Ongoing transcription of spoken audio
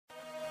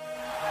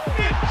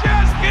it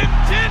just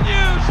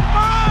continues.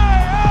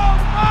 My, oh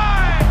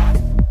my.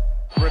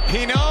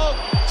 Rapinoe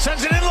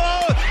sends it in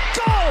low.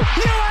 Go,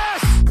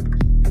 U.S.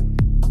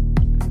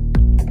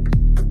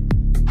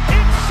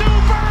 It's Sue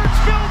Bird's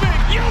building.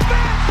 You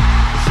bet.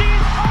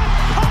 She's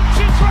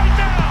unconscious right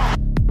now.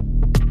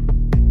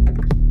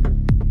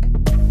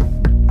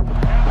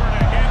 Hammer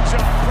to hinge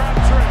on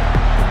Crabtree.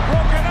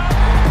 Broken up.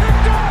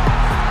 Picked off.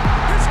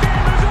 This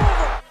game is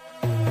over.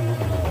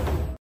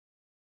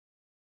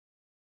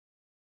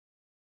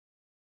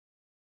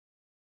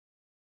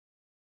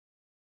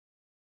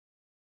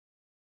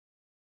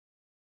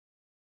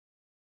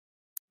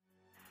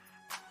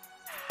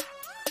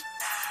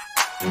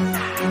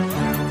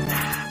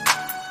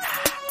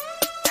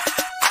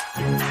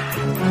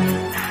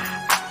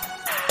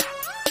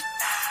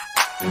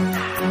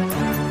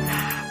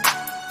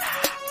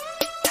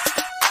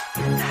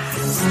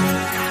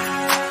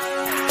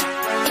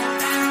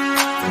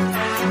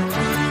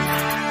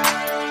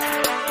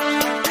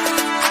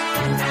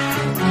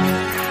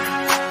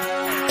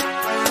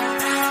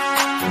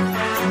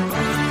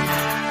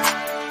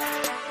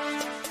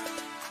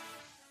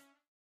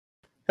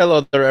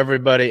 Hello there,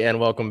 everybody, and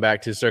welcome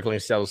back to Circling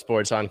Seattle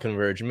Sports on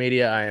Converge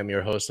Media. I am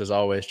your host, as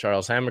always,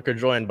 Charles Hammaker,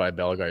 joined by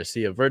Belle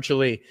Garcia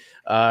virtually.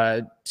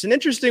 It's an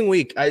interesting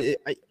week. I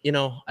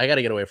got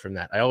to get away from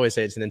that. I always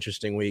say it's an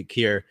interesting week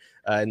here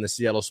in the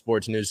Seattle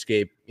sports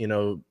newscape. You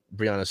know,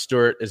 Breanna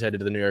Stewart is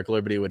headed to the New York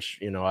Liberty, which,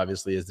 you know,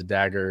 obviously is the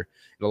dagger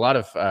in a lot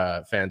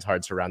of fans'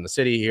 hearts around the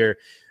city here.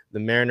 The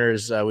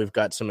Mariners, we've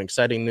got some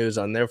exciting news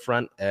on their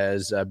front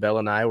as Belle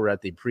and I were at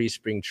the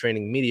pre-spring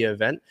training media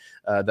event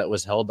that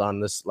was held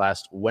on this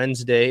last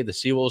Wednesday. The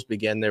Seawolves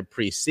began their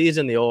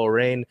preseason. The OL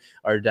Reign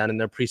are down in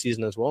their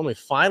preseason as well. And we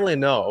finally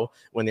know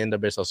when the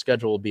NWSL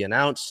schedule will be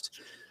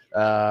announced.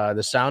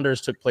 The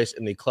Sounders took place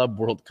in the Club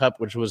World Cup,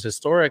 which was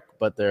historic,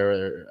 but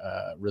their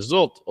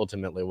result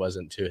ultimately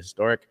wasn't too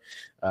historic.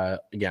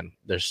 Again,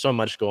 there's so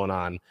much going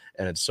on,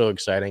 and it's so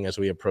exciting as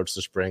we approach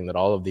the spring that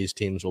all of these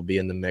teams will be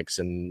in the mix,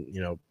 and,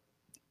 you know,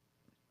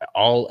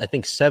 I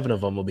think 7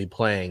 of them will be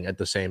playing at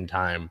the same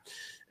time,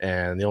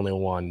 and the only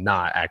one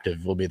not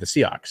active will be the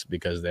Seahawks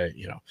because they,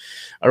 you know,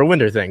 are a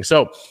winter thing.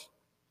 So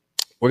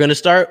we're going to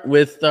start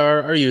with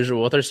our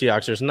usual, with our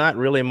Seahawks. There's not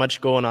really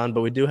much going on,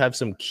 but we do have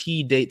some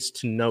key dates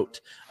to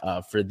note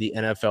for the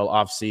NFL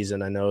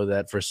offseason. I know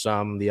that for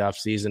some, the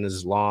offseason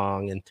is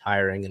long and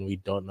tiring, and we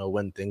don't know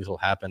when things will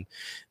happen.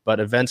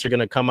 But events are going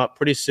to come up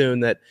pretty soon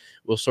that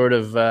will sort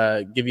of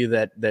give you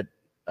that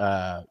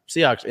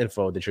Seahawks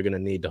info that you're going to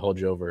need to hold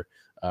you over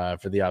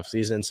for the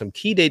offseason. Some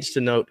key dates to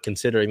note,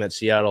 considering that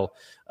Seattle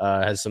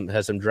has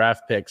some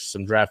draft picks,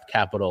 some draft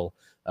capital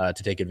to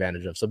take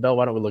advantage of. So, Belle,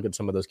 why don't we look at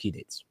some of those key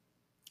dates?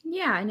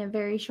 Yeah, in a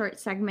very short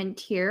segment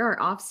here, our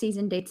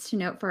off-season dates to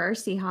note for our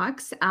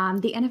Seahawks.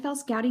 The NFL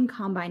Scouting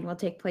Combine will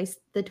take place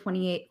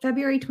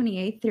February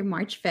 28th through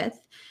March 5th.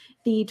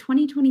 The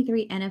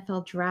 2023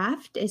 NFL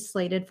Draft is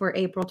slated for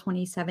April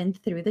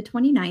 27th through the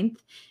 29th,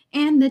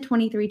 and the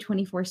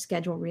 23-24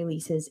 schedule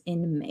releases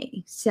in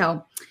May.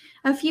 So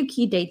a few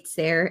key dates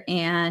there,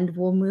 and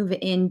we'll move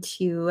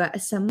into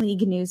some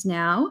league news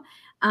now.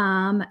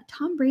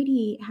 Tom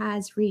Brady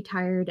has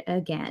retired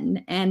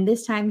again, and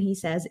this time he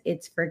says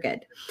it's for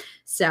good.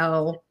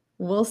 So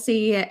we'll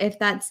see if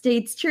that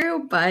stays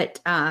true, but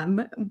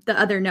the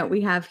other note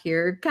we have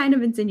here kind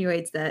of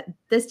insinuates that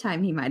this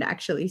time he might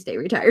actually stay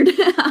retired.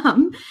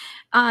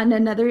 On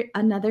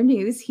another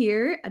news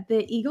here,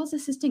 the Eagles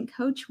assistant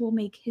coach will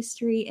make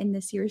history in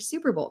this year's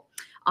Super Bowl.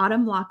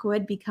 Autumn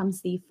Lockwood becomes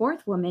the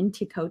 4th woman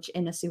to coach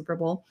in a Super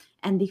Bowl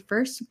and the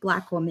first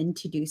Black woman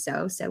to do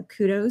so. So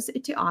kudos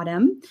to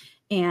Autumn,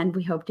 and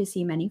we hope to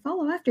see many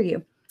follow after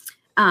you.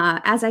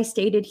 As I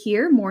stated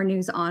here, more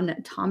news on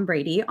Tom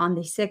Brady. On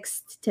the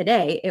 6th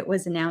today, it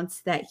was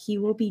announced that he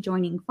will be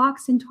joining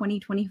Fox in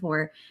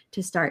 2024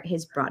 to start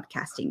his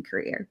broadcasting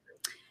career.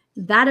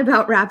 That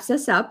about wraps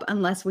us up,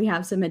 unless we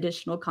have some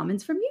additional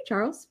comments from you,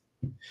 Charles.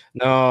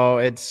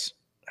 No,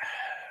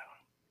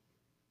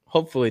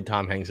 hopefully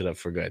Tom hangs it up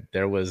for good.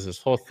 There was this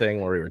whole thing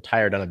where he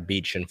retired on a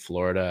beach in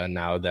Florida, and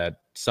now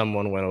that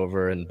someone went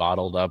over and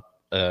bottled up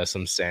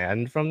some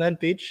sand from that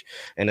beach,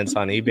 and it's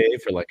on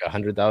eBay for like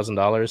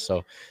 $100,000.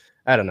 So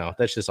I don't know.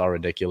 That's just all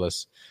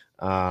ridiculous.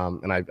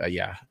 And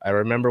I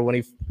remember when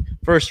he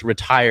first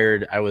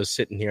retired, I was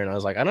sitting here and I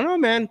was like, I don't know,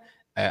 man.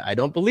 I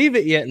don't believe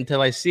it yet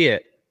until I see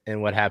it.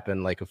 And what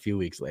happened like a few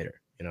weeks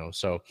later, you know?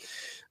 So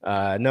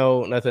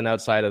no, nothing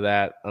outside of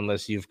that,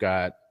 unless you've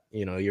got,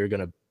 you know, you're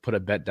going to put a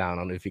bet down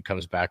on if he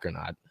comes back or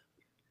not.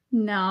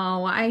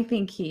 No, I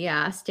think he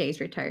stays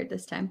retired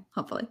this time,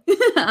 hopefully.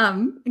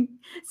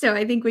 So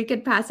I think we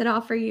could pass it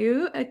off to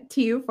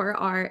you for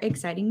our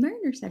exciting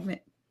Mariner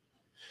segment.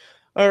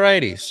 All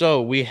righty.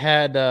 So we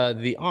had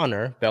the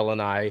honor, Belle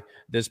and I,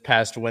 this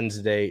past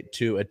Wednesday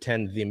to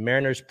attend the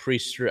Mariners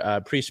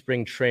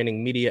pre-spring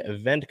training media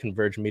event.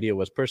 Converge Media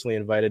was personally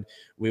invited.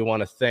 We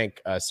want to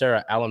thank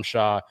Sarah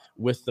Alamshaw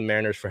with the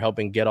Mariners for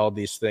helping get all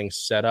these things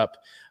set up.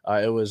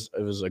 It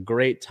was a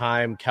great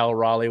time. Cal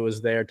Raleigh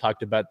was there,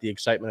 talked about the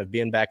excitement of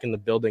being back in the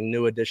building.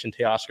 New addition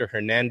Teoscar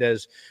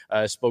Hernandez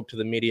spoke to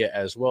the media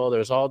as well.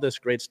 There's all this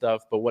great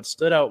stuff, but what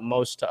stood out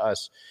most to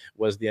us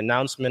was the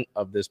announcement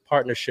of this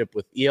partnership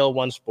with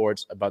EL1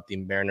 Sports about the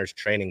Mariners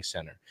Training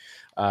Center.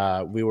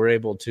 We were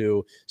able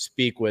to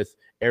speak with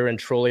Aaron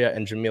Trolia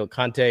and Jamil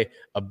Kante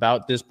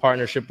about this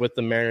partnership with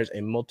the Mariners,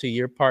 a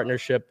multi-year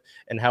partnership,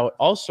 and how it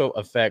also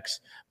affects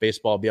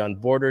Baseball Beyond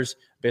Borders.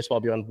 Baseball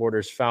Beyond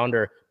Borders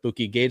founder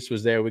Buki Gates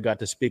was there. We got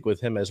to speak with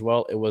him as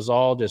well. It was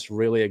all just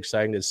really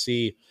exciting to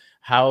see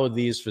how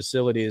these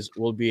facilities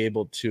will be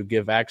able to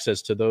give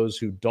access to those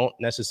who don't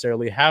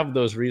necessarily have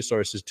those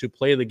resources to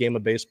play the game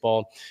of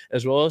baseball,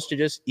 as well as to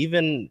just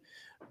even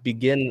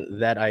begin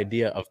that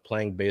idea of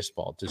playing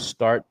baseball, to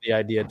start the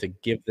idea to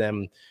give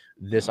them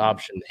this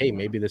option. Hey,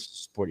 maybe this is a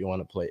sport you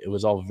want to play. It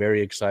was all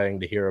very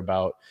exciting to hear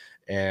about.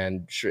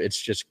 And sure, it's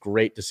just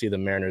great to see the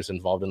Mariners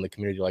involved in the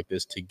community like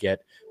this to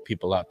get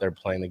people out there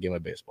playing the game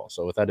of baseball.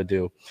 So without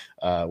ado,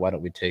 why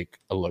don't we take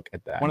a look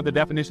at that? One of the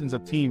definitions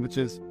of team, which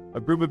is a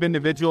group of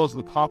individuals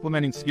with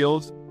complementing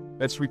skills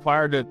that's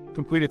required to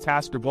complete a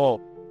task or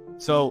goal.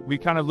 So we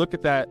kind of look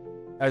at that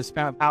as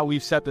kind of how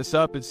we've set this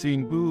up and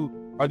seeing who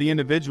are the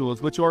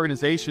individuals, which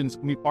organizations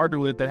we partner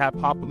with that have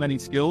complementing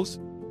skills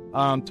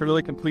to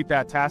really complete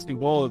that task and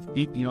goal of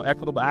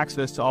equitable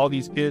access to all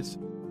these kids.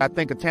 I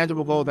think a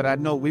tangible goal that I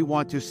know we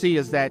want to see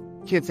is that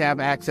kids have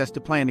access to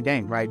playing the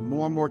game, right?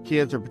 More and more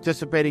kids are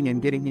participating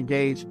and getting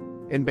engaged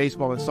in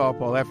baseball and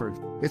softball efforts.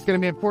 It's going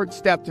to be an important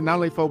step to not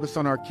only focus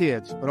on our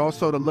kids, but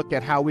also to look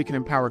at how we can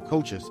empower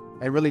coaches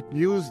and really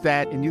use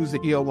that and use the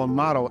EL1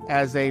 model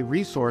as a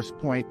resource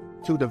point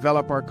to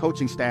develop our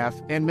coaching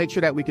staff and make sure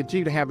that we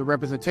continue to have the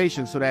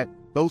representation so that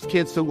those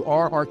kids who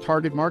are our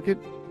target market,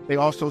 they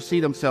also see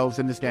themselves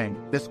in this game.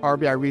 This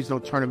RBI Regional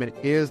Tournament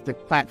is the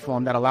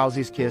platform that allows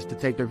these kids to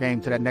take their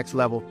game to that next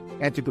level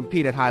and to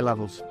compete at high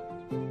levels.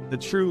 The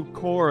true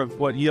core of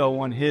what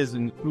EL1 is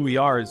and who we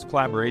are is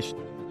collaboration,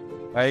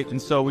 right?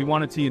 And so we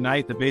wanted to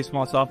unite the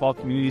baseball and softball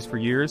communities for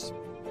years.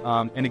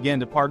 And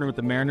again, to partner with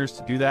the Mariners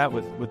to do that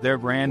with their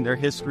brand, their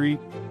history,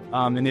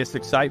 and this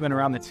excitement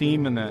around the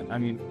team.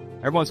 And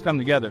everyone's come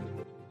together.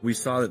 We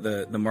saw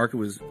that the market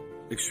was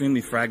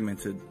extremely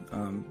fragmented.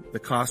 The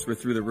costs were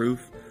through the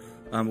roof.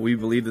 We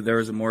believed that there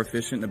was a more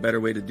efficient and a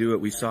better way to do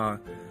it. We saw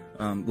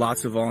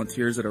lots of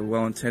volunteers that are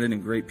well-intended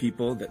and great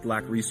people that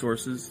lack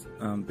resources,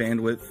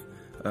 bandwidth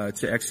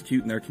to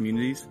execute in their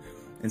communities.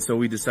 And so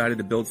we decided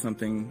to build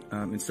something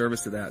in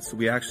service to that. So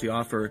we actually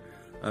offer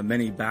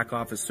many back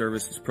office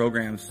services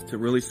programs to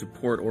really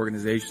support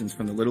organizations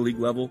from the Little League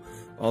level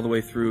all the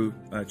way through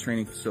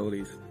training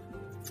facilities.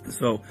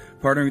 So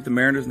partnering with the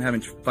Mariners and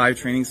having 5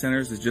 training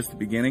centers is just the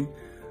beginning.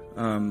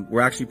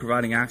 We're actually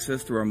providing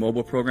access through our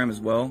mobile program as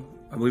well.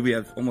 I believe we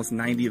have almost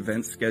 90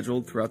 events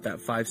scheduled throughout that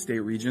 5-state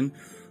region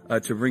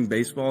to bring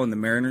baseball and the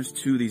Mariners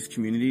to these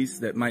communities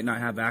that might not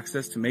have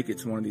access to make it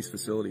to one of these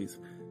facilities.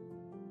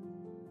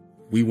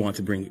 We want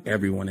to bring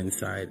everyone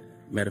inside,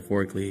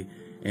 metaphorically,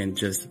 and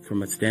just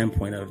from a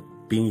standpoint of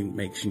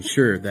making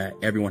sure that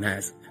everyone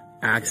has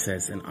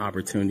access and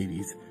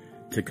opportunities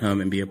to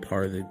come and be a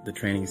part of the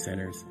training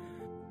centers.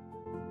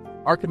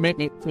 Our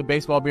commitment to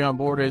Baseball Beyond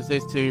Borders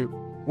is to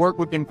work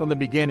with them from the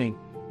beginning.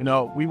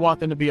 We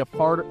want them to be a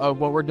part of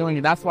what we're doing,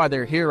 and that's why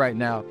they're here right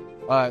now.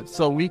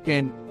 So we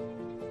can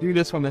do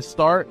this from the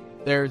start.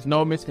 There's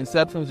no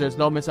misconceptions. There's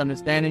no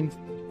misunderstandings.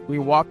 We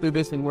walk through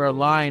this and we're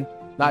aligned,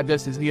 not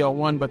just as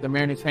EL1, but the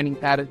Mariners Training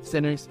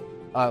Centers,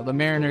 the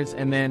Mariners,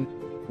 and then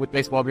with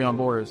Baseball Beyond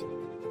Borders.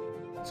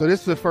 So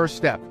this is the first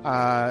step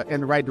in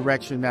the right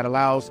direction that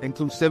allows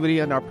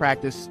inclusivity in our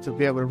practice to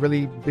be able to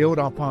really build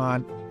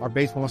upon our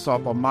baseball and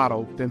softball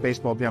model within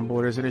Baseball Beyond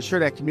Borders and ensure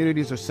that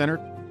communities are centered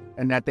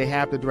and that they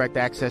have the direct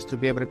access to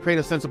be able to create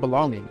a sense of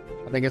belonging.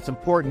 I think it's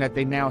important that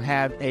they now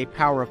have a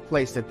power of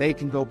place that they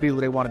can go be who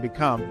they want to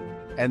become.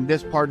 And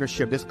this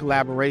partnership, this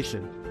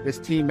collaboration, this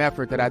team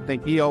effort that I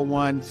think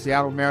EL1,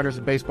 Seattle Mariners,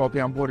 and Baseball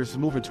Beyond Borders is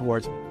moving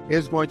towards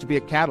is going to be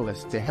a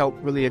catalyst to help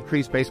really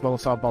increase baseball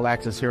and softball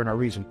access here in our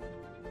region.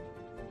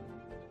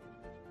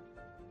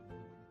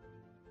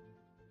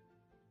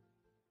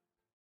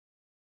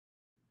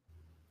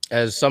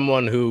 As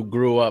someone who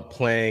grew up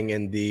playing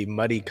in the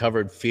muddy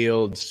covered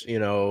fields,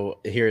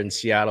 here in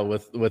Seattle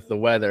with the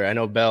weather, I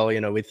know, Bell,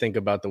 we think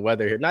about the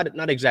weather here,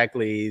 not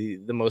exactly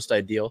the most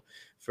ideal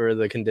for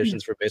the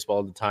conditions for baseball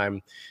at the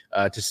time.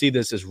 To see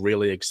this is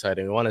really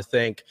exciting. We want to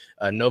thank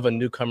Nova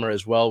Newcomer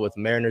as well with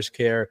Mariners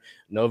Care.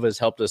 Nova has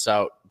helped us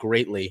out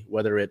greatly,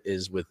 whether it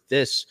is with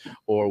this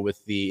or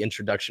with the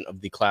introduction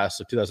of the class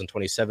of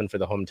 2027 for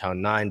the Hometown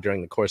 9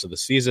 during the course of the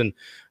season.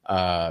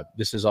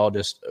 This is all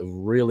just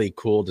really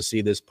cool to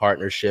see this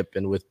partnership.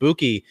 And with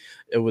Buki,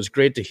 it was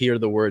great to hear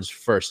the words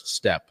first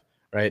step,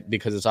 right?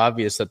 Because it's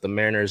obvious that the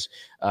Mariners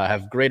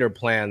have greater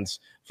plans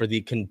for the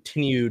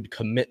continued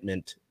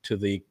commitment to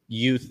the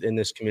youth in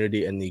this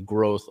community and the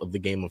growth of the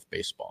game of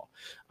baseball.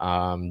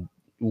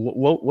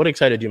 What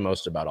excited you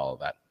most about all of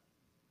that?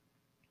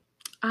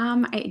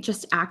 I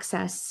just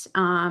access,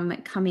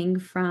 coming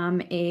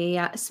from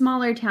a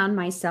smaller town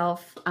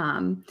myself,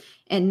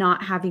 and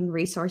not having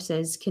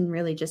resources can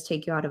really just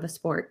take you out of a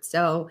sport.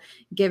 So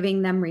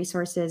giving them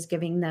resources,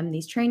 giving them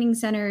these training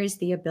centers,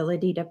 the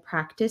ability to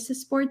practice a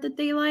sport that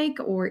they like,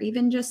 or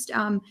even just,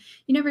 you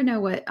never know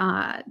what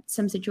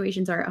some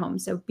situations are at home.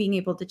 So being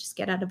able to just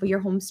get out of your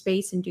home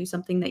space and do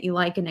something that you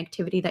like, an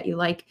activity that you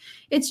like,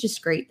 it's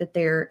just great that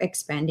they're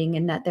expanding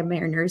and that the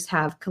Mariners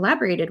have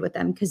collaborated with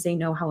them, because they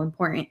know how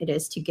important it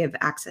is to give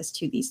access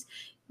to these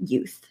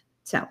youth.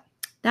 So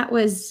that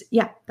was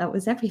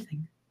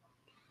everything.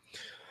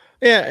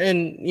 Yeah,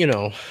 and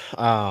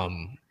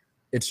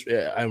it's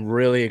I'm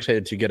really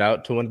excited to get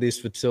out to one of these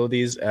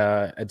facilities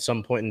at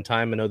some point in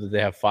time. I know that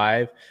they have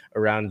 5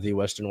 around the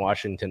Western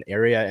Washington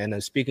area.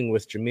 And speaking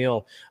with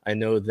Jamil, I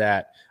know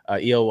that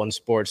EL1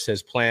 Sports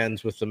has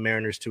plans with the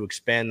Mariners to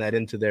expand that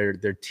into their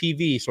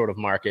TV sort of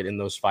market in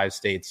those 5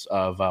 states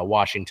of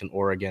Washington,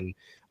 Oregon,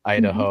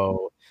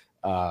 Idaho,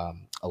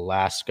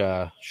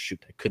 Alaska.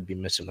 Shoot, I could be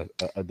missing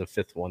the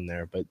 5th one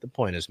there, but the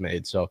point is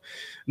made. So,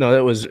 no,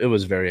 it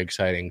was very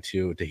exciting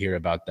to hear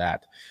about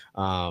that.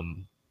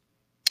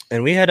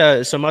 And we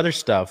had some other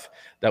stuff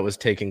that was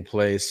taking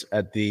place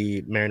at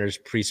the Mariners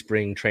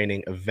pre-spring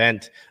training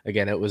event.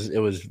 Again, it was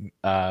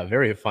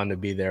very fun to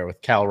be there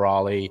with Cal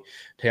Raleigh,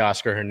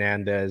 Teoscar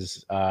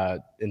Hernandez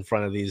in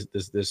front of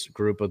this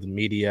group of the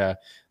media,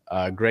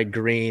 Greg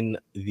Green,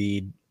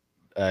 the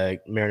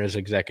Mariners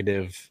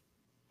executive,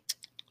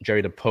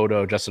 Jerry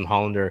DePoto, Justin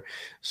Hollander,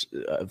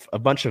 a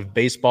bunch of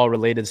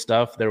baseball-related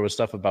stuff. There was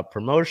stuff about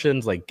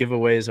promotions, like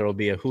giveaways. There will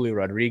be a Julio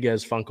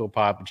Rodriguez Funko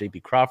Pop, a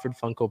J.P. Crawford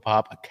Funko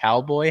Pop, a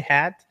cowboy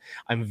hat.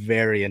 I'm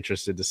very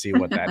interested to see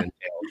what that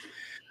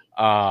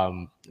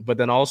entails. But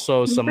then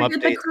also some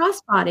updates. The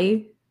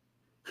crossbody.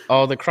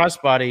 Oh, the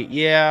crossbody.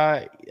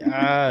 Yeah.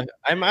 I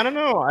don't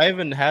know. I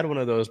haven't had one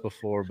of those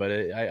before, but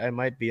I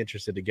might be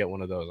interested to get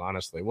one of those,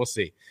 honestly. We'll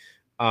see.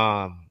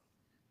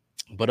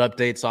 But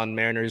updates on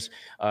Mariners,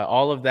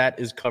 all of that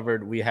is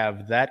covered. We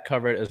have that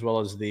covered, as well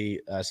as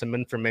the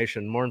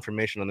more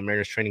information on the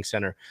Mariners Training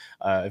Center.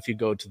 If you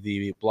go to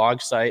the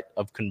blog site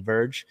of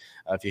Converge,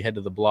 if you head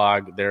to the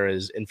blog,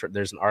 there's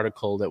an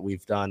article that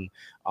we've done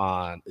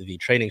on the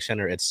training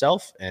center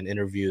itself and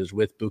interviews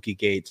with Buki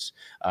Gates,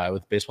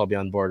 with Baseball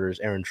Beyond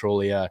Borders, Aaron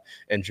Trolia,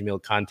 and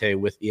Jamil Conte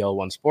with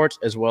EL1 Sports,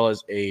 as well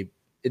as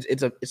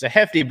it's a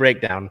hefty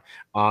breakdown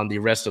on the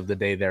rest of the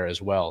day there as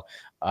well.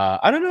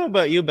 I don't know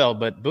about you, Bell,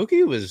 but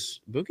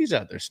Buki's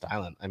out there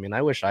styling. I mean,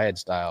 I wish I had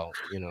style.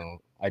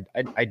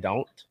 I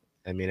don't.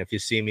 I mean, if you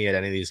see me at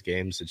any of these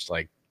games, it's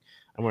like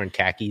I'm wearing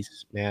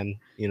khakis, man.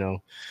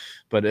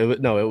 But it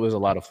was a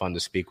lot of fun to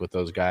speak with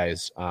those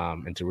guys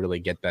and to really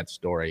get that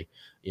story.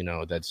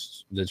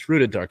 That's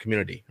rooted to our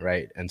community,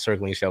 right? And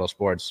Circling Seattle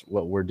Sports,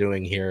 what we're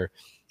doing here,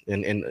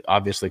 and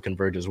obviously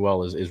Converge as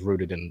well is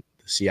rooted in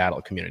the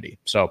Seattle community.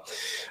 So,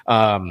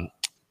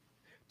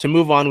 to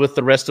move on with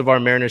the rest of our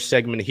Mariners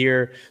segment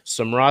here,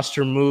 some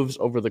roster moves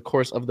over the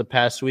course of the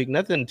past week.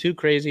 Nothing too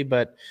crazy,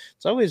 but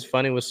it's always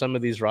funny with some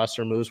of these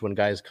roster moves when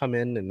guys come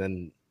in and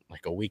then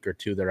like a week or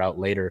two they're out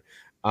later.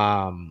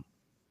 The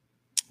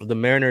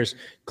Mariners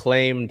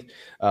claimed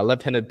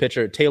left-handed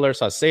pitcher Taylor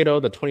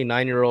Saucedo, the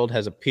 29-year-old,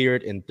 has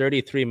appeared in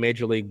 33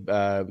 Major League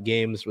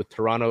games with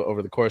Toronto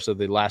over the course of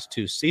the last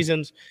 2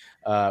 seasons.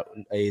 A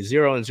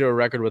 0-0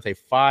 record with a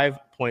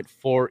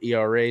 5.4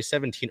 ERA,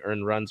 17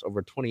 earned runs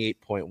over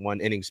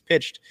 28.1 innings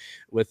pitched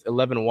with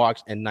 11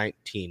 walks and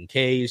 19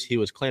 Ks. He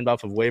was claimed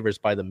off of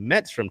waivers by the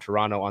Mets from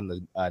Toronto on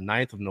the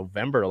 9th of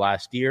November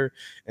last year,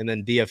 and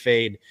then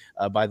DFA'd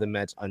by the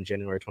Mets on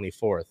January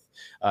 24th.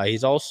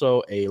 He's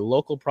also a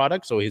local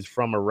product, so he's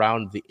from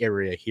around the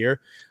area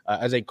here.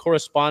 As a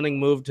corresponding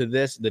move to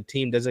this, the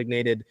team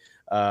designated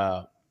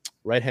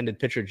right-handed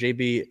pitcher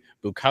J.B.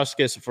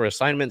 Bukauskas for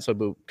assignment. So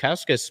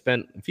Bukauskas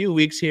spent a few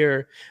weeks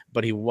here,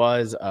 but he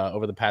was,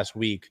 over the past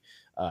week,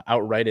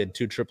 outrighted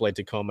to AAA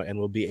Tacoma and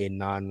will be a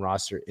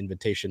non-roster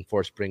invitation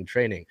for spring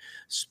training.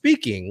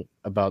 Speaking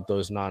about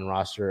those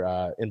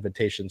non-roster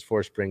invitations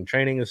for spring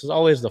training, this is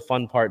always the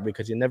fun part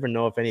because you never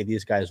know if any of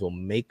these guys will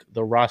make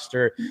the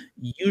roster.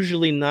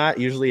 Usually not.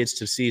 Usually it's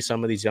to see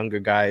some of these younger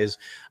guys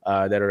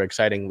that are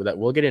exciting that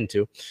we'll get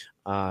into,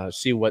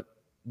 see what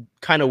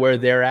kind of where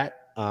they're at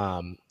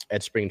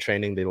spring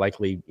training. They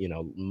likely,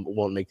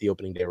 won't make the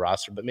opening day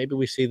roster, but maybe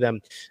we see them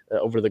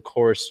over the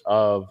course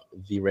of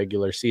the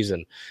regular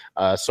season.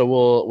 So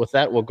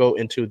we'll go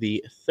into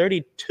the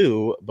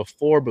 32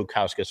 before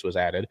Bukauskas was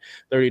added,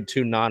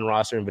 32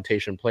 non-roster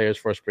invitation players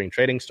for spring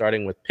training,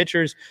 starting with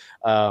pitchers,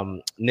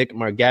 Nick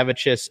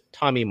Margevicius,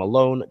 Tommy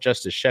Malone,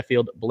 Justice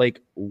Sheffield,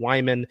 Blake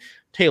Wyman,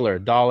 Taylor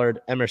Dollard,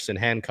 Emerson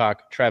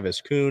Hancock, Travis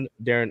Kuhn,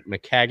 Darren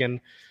McCacken,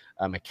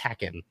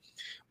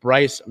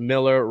 Bryce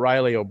Miller,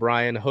 Riley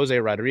O'Brien, Jose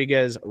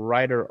Rodriguez,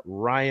 Ryder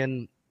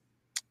Ryan,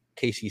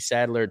 Casey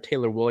Sadler,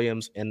 Taylor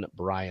Williams, and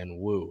Brian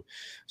Wu.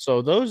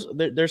 So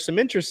there's some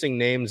interesting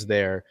names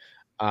there.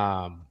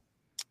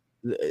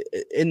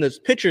 in the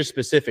pitchers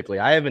specifically,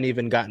 I haven't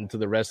even gotten to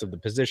the rest of the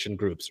position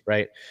groups,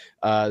 right?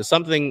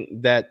 Something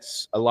that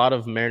a lot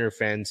of Mariner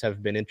fans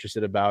have been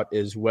interested about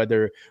is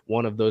whether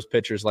one of those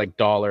pitchers like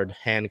Dollard,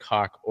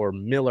 Hancock, or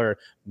Miller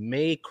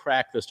may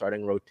crack the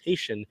starting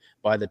rotation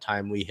by the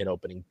time we hit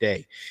opening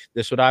day.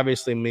 This would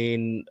obviously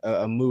mean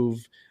a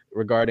move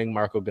regarding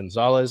Marco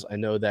Gonzalez. I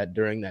know that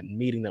during that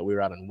meeting that we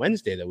were at on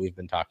Wednesday that we've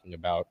been talking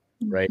about,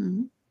 right?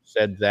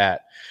 Said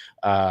that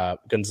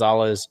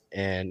Gonzalez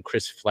and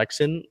Chris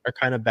Flexen are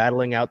kind of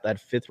battling out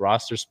that fifth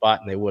roster spot,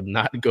 and they would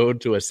not go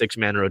to a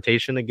 6-man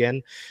rotation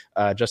again.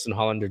 Justin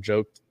Hollander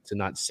joked to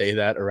not say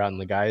that around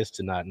the guys,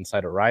 to not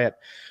incite a riot.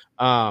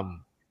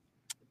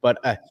 But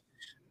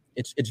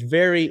it's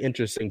very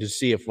interesting to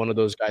see if one of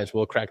those guys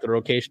will crack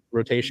the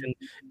rotation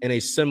in a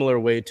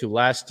similar way to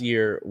last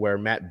year, where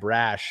Matt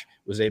Brash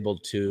was able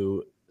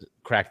to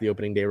crack the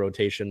opening day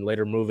rotation,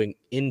 later moving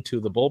into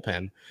the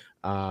bullpen.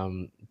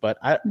 But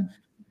I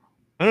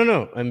don't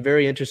know. I'm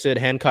very interested.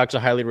 Hancock's a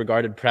highly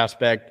regarded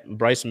prospect.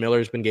 Bryce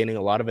Miller's been gaining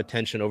a lot of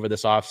attention over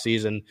this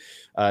offseason.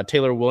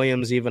 Taylor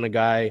Williams, even a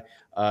guy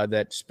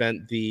that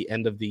spent the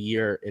end of the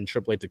year in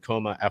AAA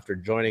Tacoma after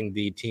joining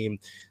the team.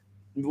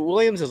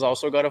 Williams has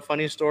also got a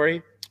funny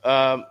story.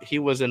 He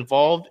was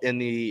involved in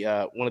the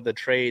one of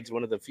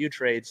the few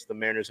trades the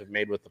Mariners have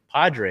made with the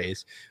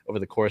Padres over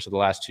the course of the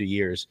last 2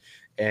 years.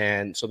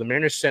 And so the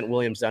Mariners sent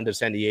Williams down to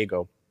San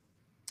Diego,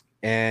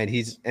 and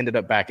he's ended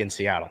up back in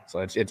Seattle. So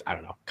it's I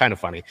don't know, kind of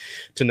funny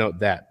to note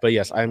that. But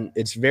yes,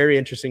 it's very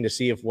interesting to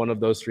see if one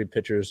of those three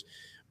pitchers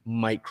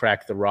might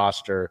crack the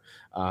roster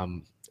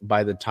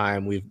by the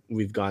time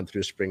we've gone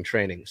through spring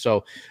training.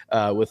 So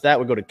with that,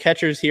 we'll go to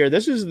catchers here.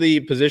 This is the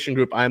position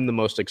group I'm the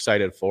most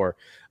excited for.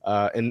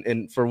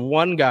 And for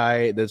one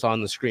guy that's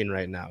on the screen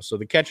right now. So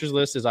the catchers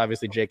list is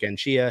obviously Jake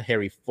Anchia,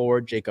 Harry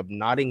Ford, Jacob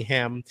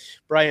Nottingham,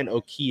 Brian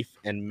O'Keefe,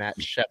 and Matt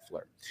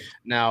Scheffler.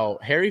 Now,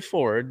 Harry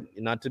Ford,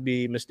 not to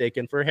be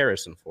mistaken for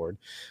Harrison Ford,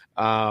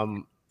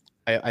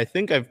 I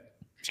think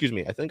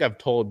I've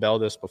told Bell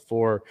this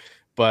before,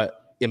 but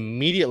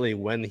immediately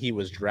when he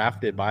was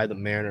drafted by the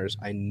Mariners,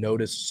 I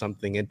noticed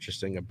something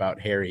interesting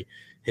about Harry.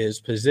 His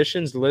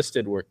positions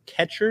listed were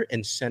catcher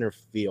and center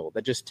field.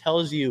 That just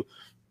tells you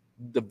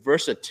the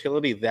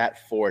versatility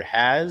that Ford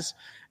has,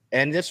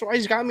 and that's why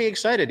he's got me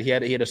excited. He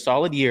had a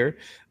solid year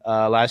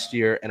last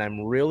year, and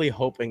I'm really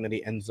hoping that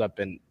he ends up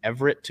in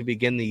Everett to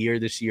begin the year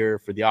this year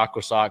for the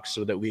Aqua Sox,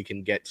 so that we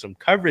can get some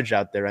coverage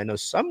out there. I know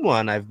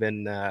I've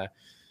been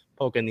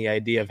poking the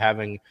idea of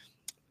having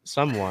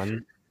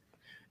someone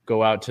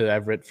go out to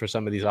Everett for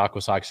some of these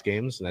Aqua Sox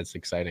games, and that's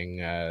exciting.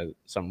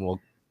 Something we'll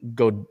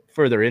go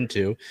further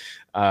into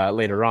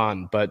later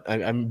on, but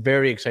I'm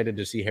very excited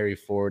to see Harry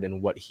Ford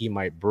and what he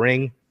might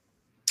bring.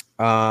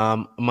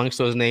 Amongst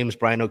those names,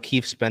 Brian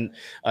O'Keefe spent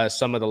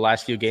some of the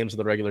last few games of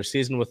the regular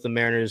season with the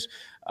Mariners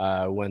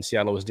when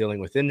Seattle was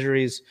dealing with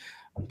injuries.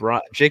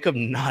 Jacob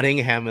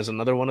Nottingham is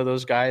another one of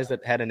those guys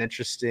that had an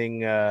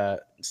interesting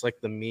it's like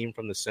the meme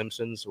from The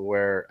Simpsons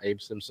where Abe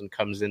Simpson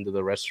comes into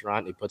the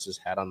restaurant, he puts his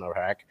hat on the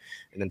rack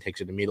and then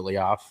takes it immediately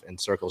off and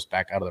circles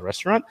back out of the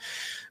restaurant.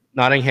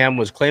 Nottingham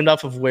was claimed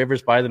off of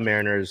waivers by the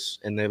Mariners,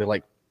 and they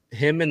like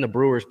him and the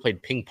Brewers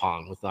played ping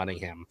pong with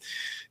Nottingham.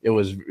 It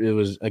was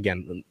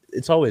again,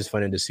 it's always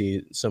funny to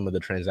see some of the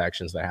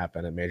transactions that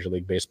happen at Major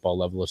League Baseball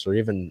levels or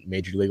even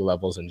Major League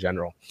levels in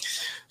general.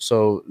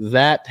 So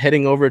that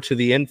heading over to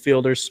the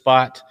infielder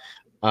spot.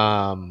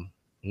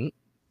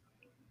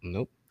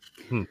 Nope.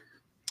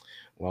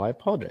 Well, I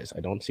apologize.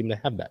 I don't seem to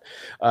have that.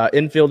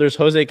 Infielders,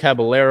 Jose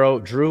Caballero,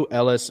 Drew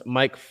Ellis,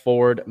 Mike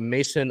Ford,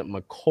 Mason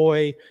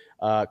McCoy,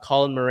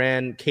 Colin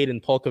Moran,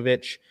 Caden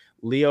Polkovich,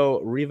 Leo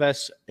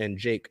Rivas, and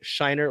Jake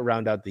Shiner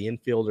round out the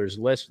infielders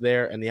list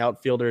there. And the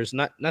outfielders,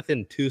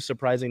 nothing too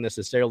surprising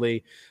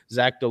necessarily.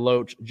 Zach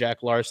DeLoach,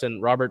 Jack Larson,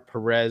 Robert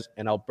Perez,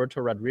 and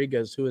Alberto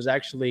Rodriguez, who is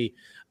actually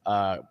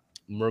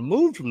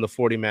removed from the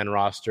 40-man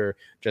roster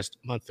just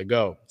a month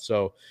ago.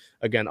 So,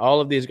 again,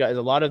 all of these guys,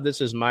 a lot of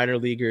this is minor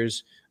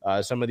leaguers.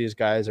 Some of these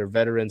guys are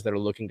veterans that are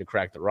looking to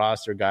crack the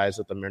roster, guys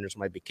that the Mariners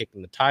might be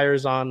kicking the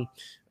tires on.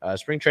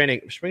 Spring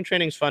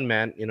training's fun,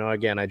 man. You know,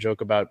 again, I joke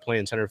about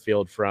playing center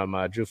field from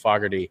Drew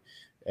Fogarty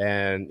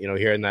and, you know,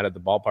 hearing that at the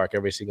ballpark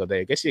every single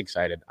day. It gets you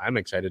excited. I'm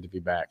excited to be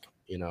back.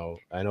 You know,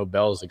 I know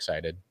Bell's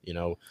excited. You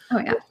know,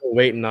 We're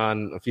waiting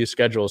on a few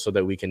schedules so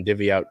that we can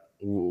divvy out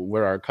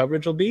where our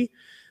coverage will be.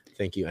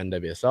 Thank you,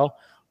 NWSL.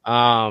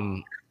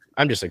 I'm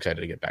just excited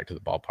to get back to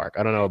the ballpark.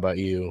 I don't know about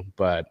you,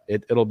 but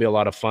it'll be a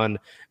lot of fun.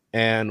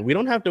 And we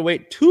don't have to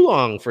wait too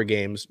long for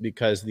games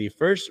because the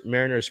first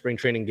Mariners spring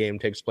training game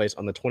takes place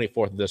on the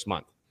 24th of this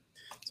month.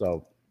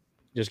 So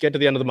just get to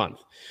the end of the month.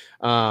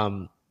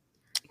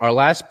 Our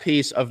last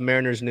piece of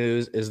Mariners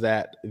news is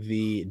that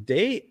the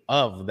day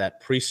of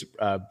that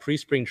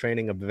pre-spring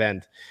training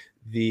event,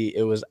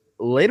 it was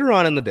later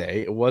on in the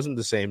day. It wasn't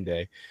the same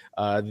day.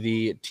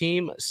 The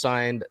team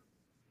signed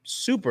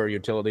super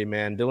utility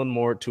man Dylan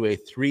Moore to a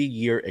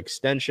 3-year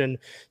extension,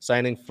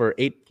 signing for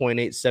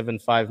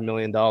 $8.875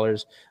 million.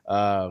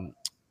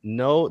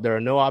 No, there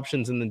are no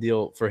options in the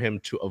deal for him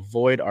to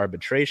avoid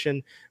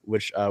arbitration,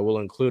 which will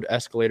include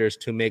escalators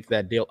to make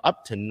that deal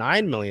up to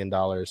 $9 million.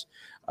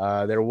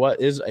 There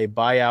is a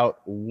buyout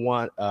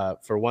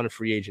for one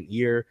free agent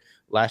year.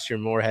 Last year,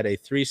 Moore had a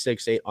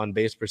 .368 on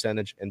base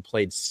percentage and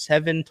played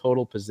 7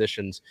 total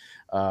positions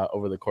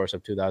over the course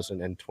of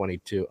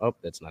 2022. Oh,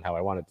 that's not how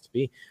I wanted it to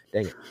be.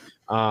 Dang it.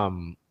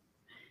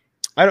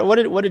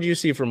 What did you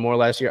see from Moore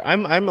last year?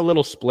 I'm a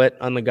little split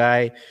on the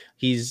guy.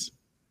 He's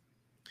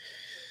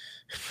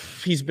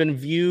been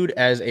viewed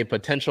as a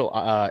potential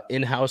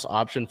in-house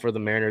option for the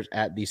Mariners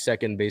at the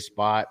second base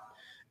spot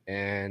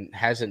and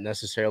hasn't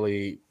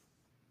necessarily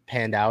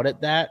panned out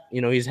at that.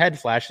 He's had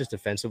flashes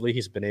defensively.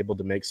 He's been able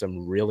to make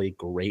some really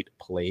great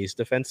plays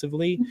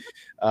defensively.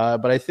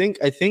 But I think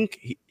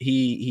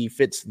he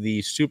fits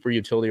the super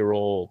utility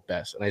role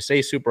best. And I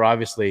say super,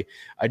 obviously,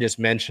 I just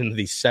mentioned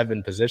the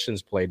 7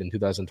 positions played in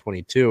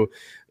 2022.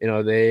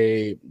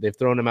 They've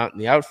thrown him out in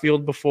the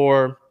outfield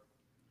before.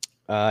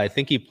 I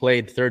think he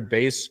played third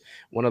base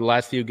one of the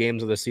last few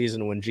games of the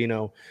season when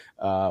Gino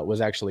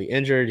was actually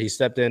injured. He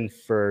stepped in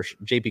for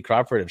J.P.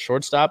 Crawford at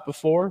shortstop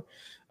before.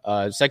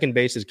 Second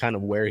base is kind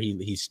of where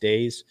he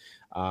stays.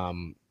 I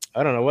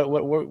don't know.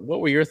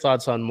 What were your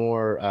thoughts on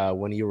Moore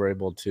when you were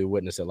able to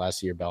witness it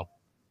last year, Belle?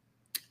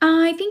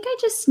 I think I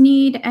just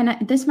need, and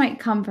this might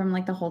come from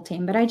like the whole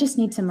team, but I just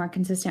need some more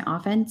consistent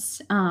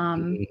offense.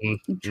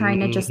 Trying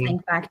to just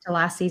think back to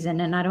last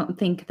season, and I don't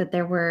think that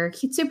there were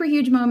super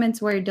huge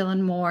moments where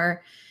Dylan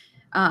Moore,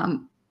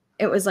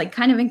 it was like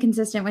kind of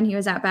inconsistent when he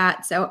was at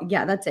bat. So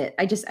yeah, that's it.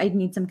 I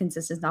need some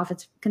consistent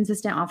offense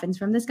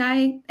from this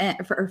guy,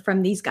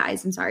 from these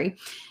guys. I'm sorry.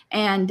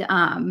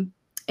 And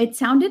it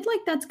sounded like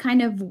that's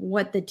kind of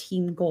what the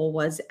team goal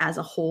was as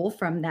a whole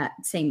from that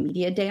same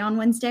media day on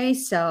Wednesday.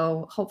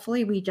 So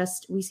hopefully we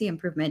see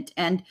improvement.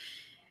 And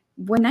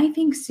when I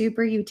think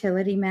super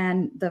utility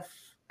man,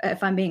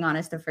 if I'm being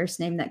honest, the first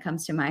name that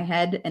comes to my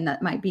head, and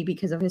that might be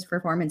because of his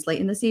performance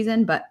late in the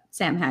season, but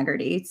Sam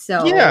Haggerty.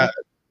 So yeah,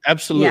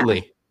 absolutely.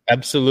 Yeah.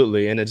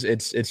 Absolutely. And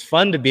it's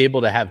fun to be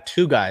able to have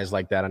 2 guys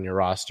like that on your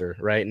roster,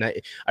 right? And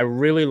I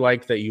really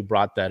like that you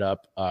brought that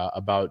up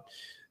about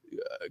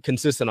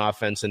consistent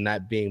offense and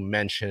that being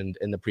mentioned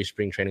in the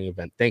pre-spring training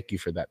event. Thank you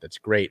for that. That's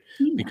great.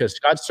 Yeah. Because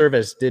Scott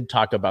Servais did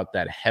talk about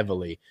that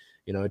heavily.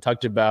 He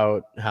talked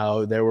about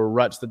how there were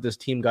ruts that this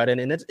team got in,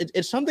 and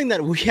it's something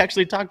that we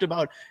actually talked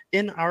about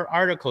in our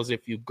articles.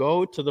 If you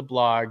go to the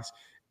blogs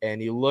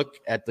and you look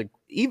at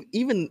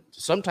even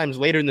sometimes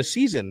later in the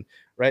season,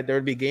 right, there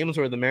would be games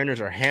where the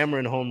Mariners are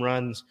hammering home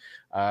runs.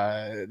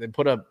 They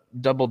put up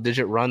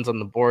double-digit runs on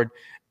the board,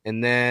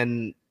 and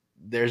then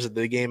there's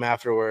the game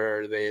after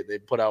where they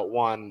put out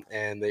one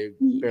and they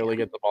barely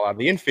get the ball out of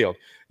the infield.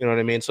 You know what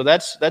I mean? So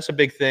that's a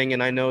big thing.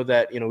 And I know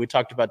that, we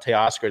talked about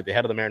Teoscar, the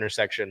head of the Mariners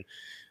section.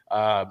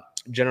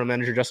 General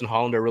manager Justin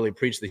Hollander really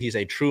preached that he's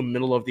a true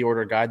middle of the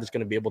order guy that's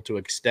going to be able to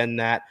extend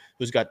that,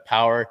 who's got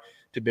power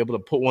to be able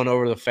to put one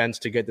over the fence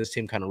to get this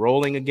team kind of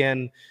rolling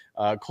again.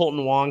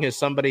 Colton Wong is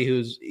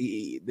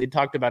somebody they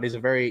talked about. He's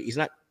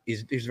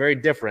very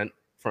different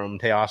from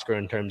Teoscar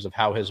in terms of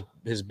how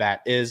his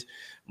bat is,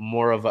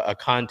 more of a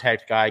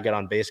contact guy, get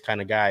on base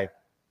kind of guy.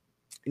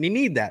 And you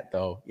need that,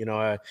 though.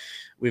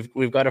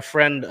 We've got a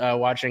friend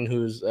watching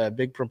who's a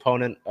big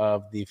proponent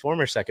of the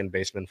former second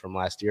baseman from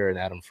last year, and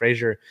Adam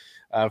Frazier.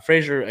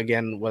 Frazier,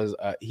 again, was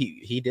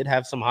he did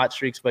have some hot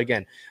streaks, but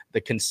again,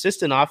 the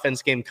consistent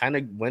offense game kind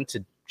of went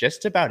to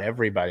just about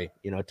everybody.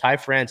 Ty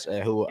France,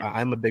 who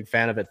I'm a big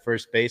fan of at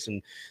first base,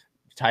 and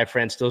Ty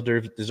France still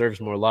deserves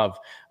more love.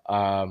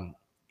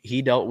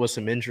 He dealt with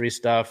some injury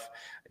stuff,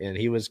 and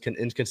he was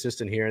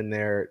inconsistent here and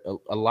there.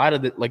 A lot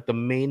of the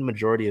main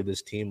majority of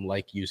this team,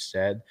 like you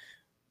said,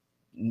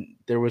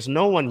 there was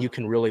no one you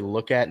can really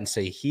look at and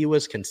say he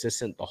was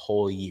consistent the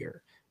whole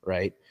year,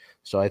 right?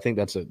 So I think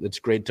it's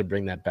great to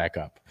bring that back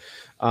up.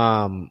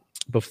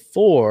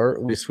 Before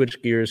we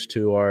switch gears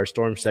to our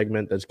Storm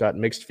segment that's got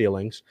mixed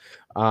feelings,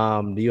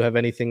 do you have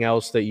anything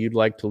else that you'd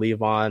like to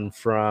leave on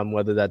from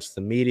whether that's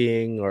the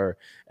meeting or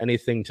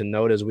anything to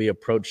note as we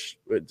approach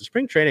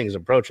spring training is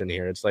approaching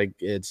here? It's like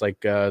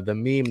the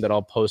meme that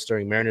I'll post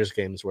during Mariners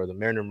games where the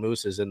Mariner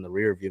Moose is in the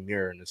rear view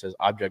mirror and it says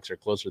objects are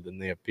closer than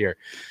they appear.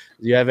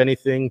 Do you have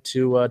anything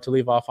to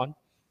leave off on?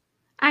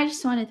 I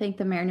just want to thank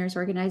the Mariners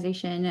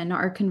organization and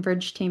our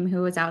Converge team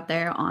who was out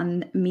there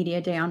on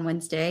Media Day on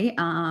Wednesday.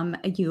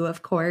 You,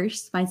 of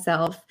course,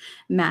 myself,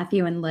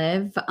 Matthew, and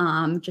Liv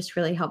just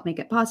really helped make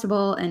it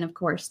possible. And, of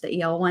course, the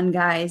EL1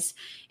 guys,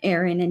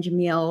 Aaron and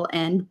Jamil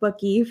and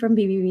Bookie from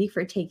BBB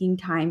for taking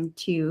time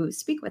to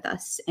speak with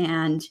us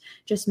and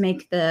just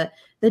make the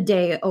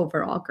day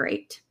overall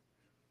great.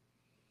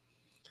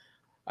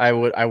 I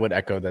would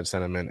echo that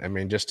sentiment. I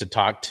mean, just to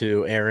talk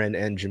to Aaron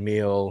and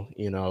Jamil,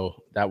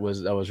 that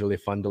was really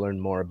fun to learn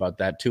more about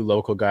that. 2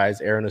 local guys.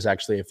 Aaron is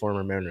actually a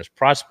former Mariners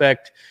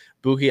prospect,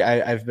 Buki,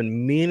 I've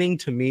been meaning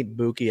to meet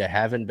Buki. I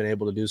haven't been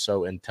able to do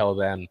so until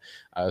then.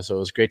 So it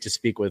was great to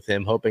speak with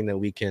him, hoping that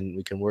we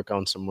can work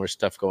on some more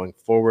stuff going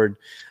forward.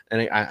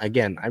 And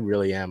I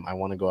really am. I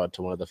want to go out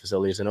to one of the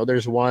facilities. I know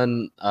there's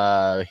one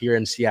here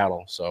in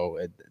Seattle, so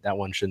that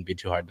one shouldn't be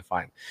too hard to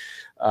find.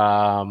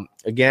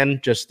 Again,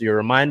 just your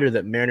reminder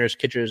that Mariners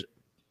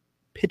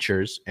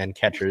pitchers and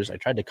catchers, I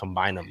tried to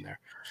combine them there.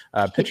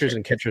 Pitchers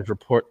and catchers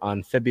report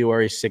on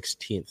February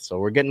 16th. So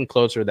we're getting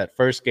closer. That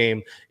first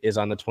game is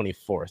on the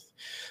 24th.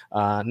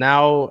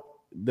 Now,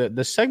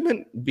 the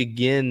segment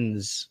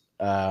begins,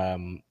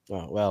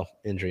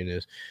 injury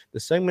news. The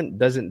segment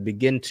doesn't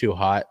begin too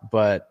hot,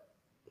 but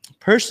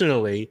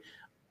personally,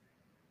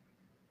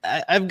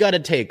 I've got a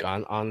take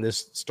on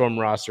this Storm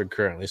roster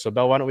currently. So,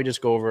 Belle, why don't we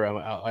just go over,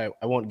 I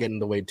won't get in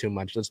the way too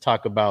much. Let's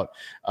talk about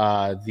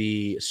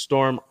the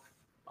Storm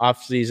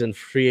off-season.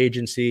 Free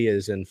agency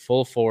is in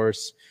full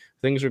force.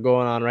 Things are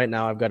going on right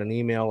now. I've got an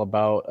email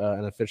about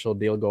an official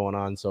deal going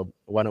on. So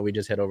why don't we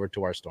just head over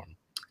to our Storm?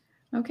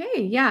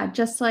 Okay, yeah,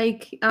 just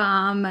like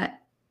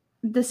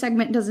the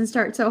segment doesn't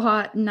start so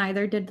hot,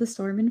 neither did the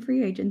Storm in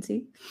free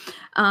agency.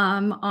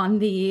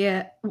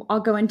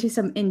 I'll go into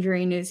some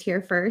injury news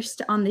here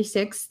first. On the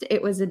 6th,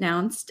 it was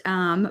announced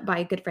by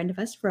a good friend of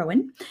us,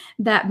 Rowan,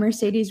 that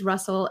Mercedes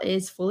Russell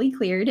is fully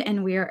cleared,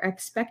 and we are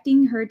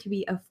expecting her to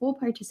be a full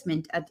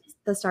participant at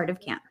the start of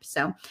camp.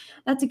 So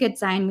that's a good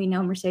sign. We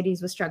know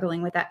Mercedes was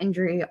struggling with that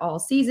injury all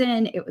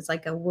season. It was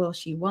like a will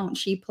she, won't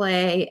she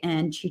play,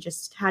 and she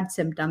just had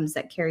symptoms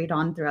that carried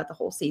on throughout the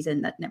whole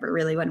season that never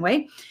really went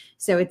away.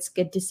 So it's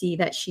good to see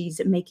that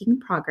she's making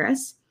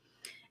progress.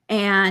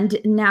 And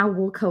now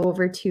we'll go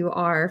over to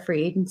our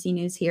free agency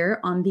news here.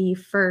 On the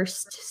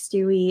 1st,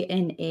 Stewie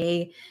in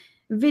a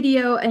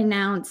video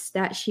announced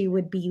that she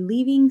would be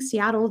leaving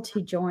Seattle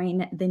to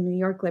join the New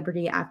York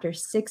Liberty after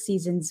 6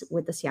 seasons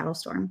with the Seattle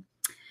Storm.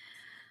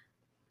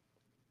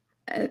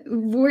 I'm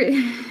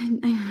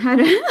at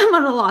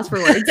a loss for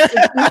words.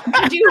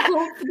 Did you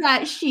hope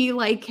that she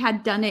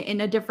had done it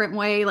in a different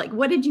way?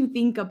 What did you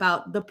think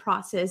about the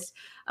process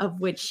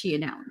of which she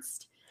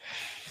announced?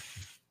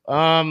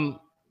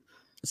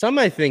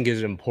 Something I think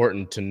is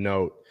important to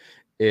note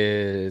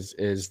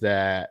is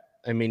that,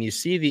 I mean, you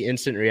see the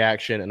instant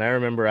reaction, and I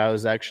remember I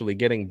was actually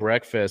getting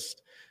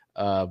breakfast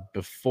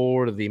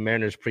before the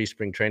Mariners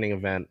pre-spring training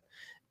event,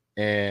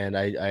 and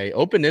I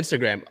opened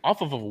Instagram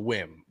off of a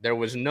whim. There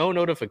was no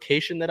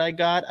notification that I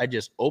got. I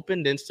just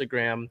opened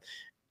Instagram,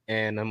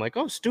 and I'm like,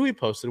 oh, Stewie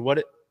posted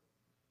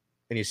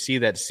and you see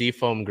that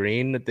seafoam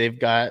green that they've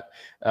got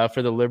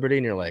for the Liberty,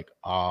 and you're like,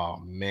 oh,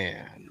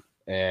 man.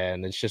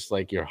 And it's just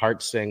like your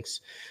heart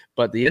sinks.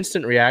 But the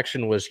instant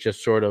reaction was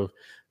just sort of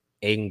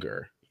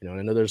anger. I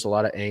know there's a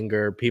lot of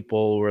anger.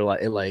 People were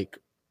like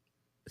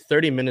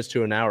 30 minutes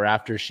to an hour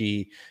after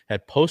she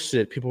had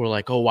posted, people were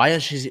like, oh, why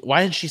is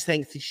she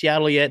saying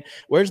Seattle yet?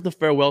 Where's the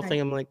farewell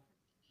thing? I'm like,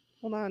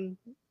 hold on,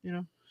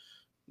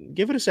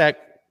 give it a sec,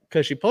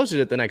 because she posted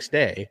it the next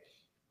day,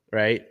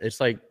 right? It's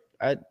like,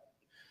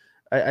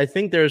 I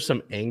think there's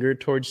some anger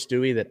towards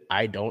Stewie that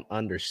I don't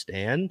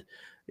understand.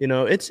 You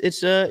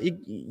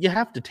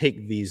have to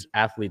take these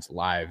athletes'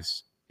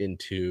 lives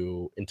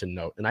into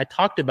note. And I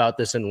talked about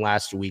this in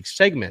last week's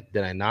segment,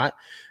 did I not?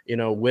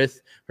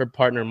 With her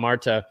partner,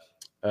 Marta,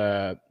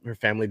 her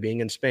family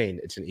being in Spain.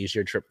 It's an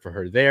easier trip for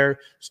her there.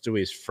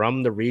 Stewie's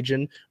from the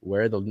region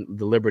where the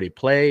Liberty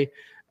play.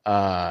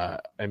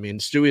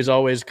 Stewie's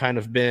always kind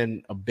of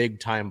been a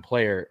big-time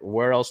player.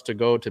 Where else to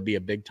go to be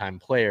a big-time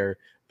player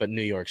but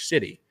New York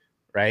City,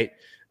 right?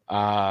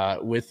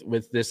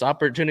 With this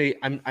opportunity,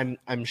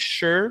 I'm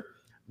sure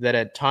that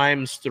at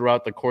times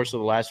throughout the course of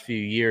the last few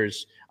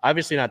years,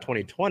 obviously not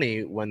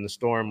 2020 when the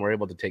Storm were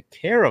able to take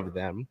care of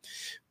them,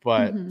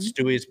 but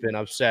Stewie's been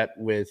upset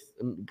with,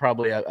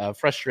 probably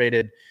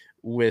frustrated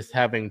with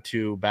having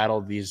to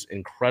battle these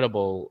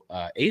incredible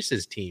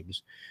Aces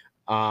teams,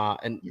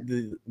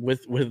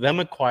 with them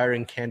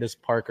acquiring Candace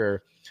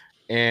Parker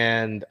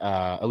and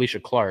Alicia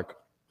Clark.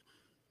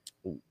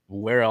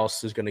 Where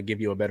else is going to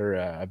give you a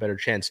better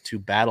chance to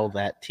battle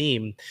that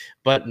team?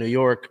 But New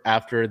York,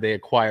 after they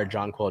acquired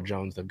Jonquel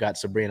Jones, they've got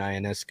Sabrina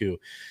Ionescu,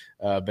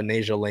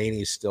 Benasia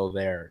Laney's still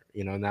there.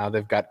 Now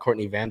they've got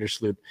Courtney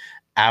Vandersloot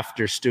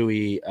after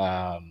Stewie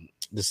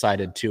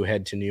decided to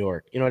head to New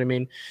York. You know what I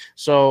mean?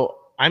 So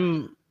I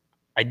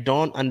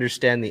don't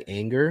understand the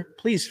anger.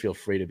 Please feel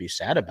free to be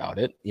sad about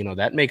it.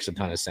 That makes a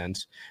ton of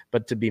sense.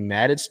 But to be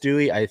mad at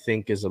Stewie, I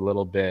think is a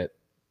little bit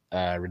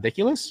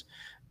ridiculous,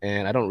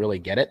 and I don't really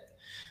get it.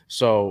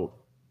 So,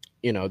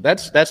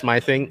 that's my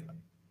thing.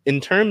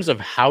 In terms of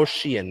how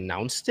she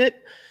announced it,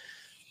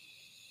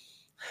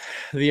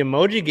 the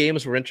emoji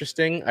games were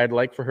interesting. I'd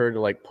like for her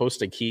to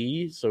post a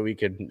key so we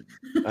could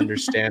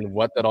understand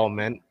what that all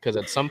meant. Because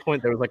at some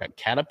point there was a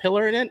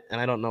caterpillar in it,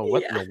 and I don't know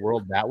what in the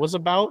world that was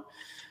about.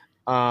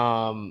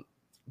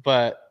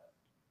 But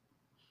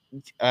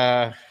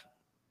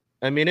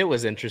it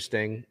was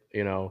interesting,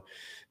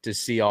 to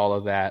see all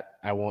of that.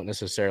 I won't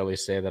necessarily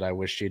say that I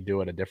wish she'd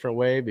do it a different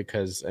way,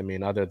 because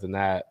other than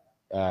that,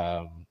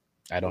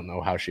 I don't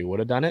know how she would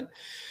have done it.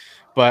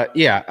 But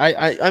yeah,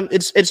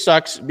 it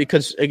sucks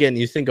because again,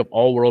 you think of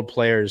all world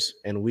players,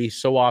 and we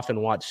so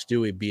often watch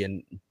Stewie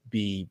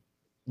be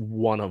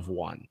one of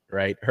one,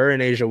 right? Her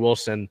and Asia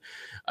Wilson.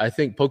 I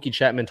think Pokey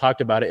Chapman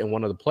talked about it in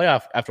one of the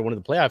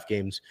playoff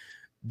games.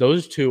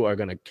 Those two are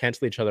going to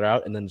cancel each other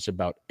out, and then it's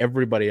about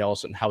everybody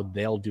else and how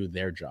they'll do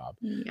their job.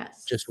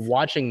 Yes. Just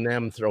watching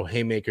them throw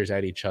haymakers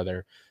at each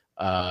other.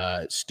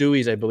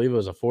 Stewie's, I believe it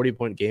was a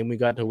 40-point game we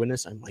got to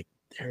witness. I'm like,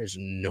 there's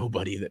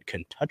nobody that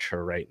can touch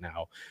her right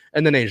now.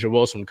 And then Asia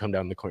Wilson would come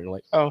down the corner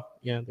like, oh,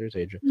 yeah, there's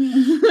Asia.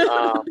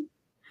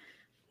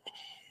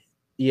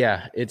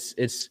 Yeah,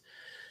 it's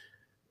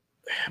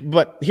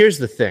but here's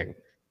the thing.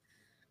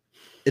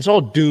 It's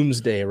all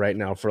doomsday right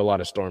now for a lot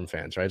of Storm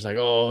fans, right? It's like,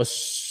 oh,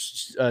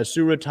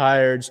 Sue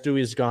retired,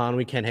 Stewie's gone,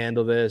 we can't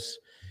handle this.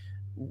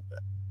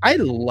 I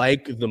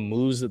like the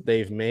moves that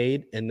they've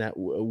made, and that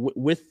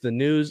with the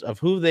news of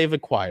who they've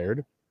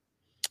acquired,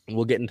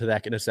 we'll get into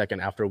that in a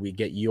second after we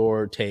get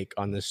your take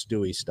on this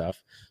Stewie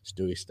stuff.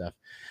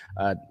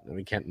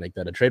 We can't make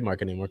that a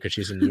trademark anymore because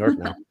she's in New York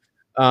now.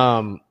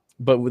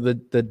 But with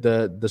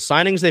the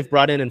signings they've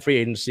brought in free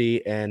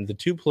agency and the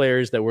two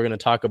players that we're going to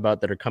talk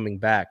about that are coming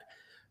back,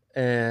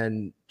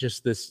 and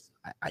just this,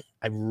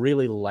 I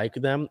really like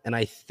them, and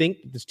I think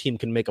this team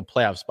can make a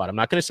playoff spot. I'm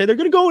not going to say they're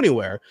going to go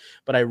anywhere,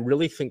 but I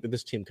really think that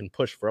this team can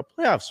push for a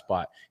playoff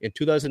spot. In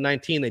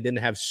 2019, they didn't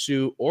have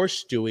Sue or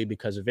Stewie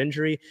because of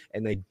injury,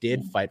 and they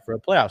did fight for a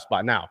playoff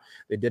spot. Now,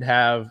 they did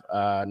have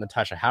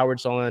Natasha Howard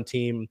still on the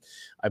team,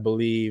 I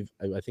believe.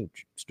 I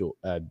think Jewel,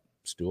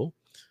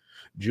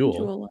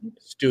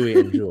 Stewie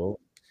and Jewel.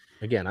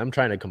 Again, I'm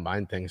trying to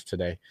combine things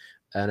today.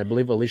 And I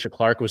believe Alicia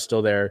Clark was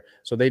still there.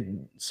 So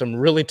some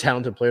really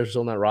talented players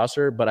still on that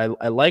roster, but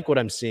I like what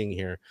I'm seeing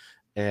here.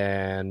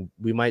 And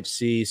we might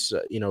see,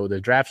 the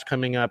draft's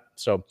coming up.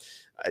 So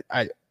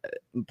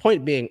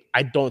point being,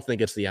 I don't think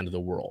it's the end of the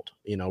world,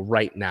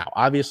 right now.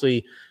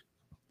 Obviously,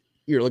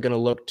 you're going to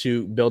look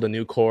to build a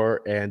new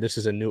core, and this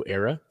is a new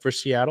era for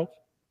Seattle.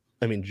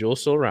 I mean,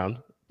 Jewel's still around,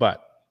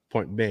 but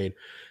point made.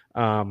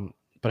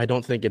 But I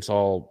don't think it's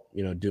all,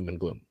 doom and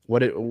gloom.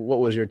 What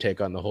was your take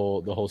on the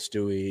whole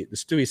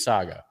Stewie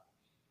saga?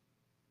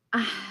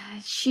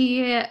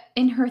 She,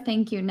 in her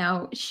thank you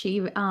note,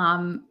 she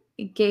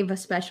gave a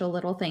special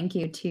little thank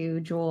you to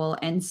Jewel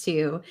and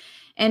Sue.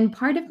 And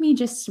part of me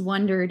just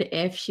wondered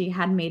if she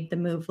had made the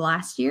move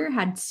last year,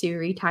 had Sue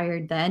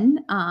retired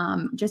then,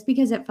 just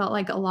because it felt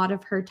like a lot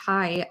of her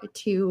tie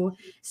to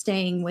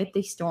staying with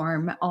the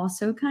Storm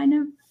also kind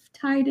of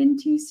tied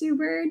into Sue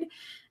Bird.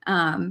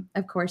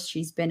 Of course,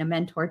 she's been a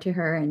mentor to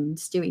her, and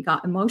Stewie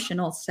got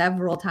emotional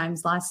several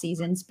times last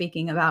season,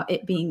 speaking about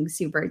it being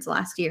Sue Bird's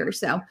last year.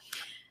 So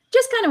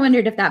just kind of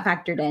wondered if that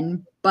factored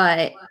in.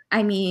 But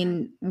I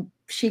mean,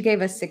 she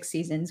gave us 6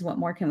 seasons. What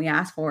more can we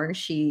ask for?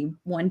 She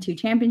won 2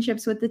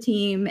 championships with the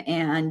team.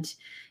 And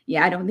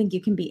yeah, I don't think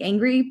you can be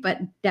angry, but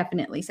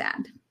definitely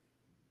sad.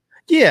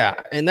 Yeah.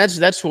 And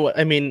that's what,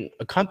 I mean,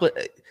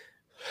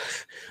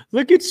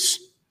 look at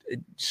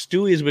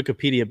Stewie's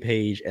Wikipedia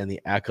page and the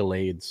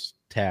accolades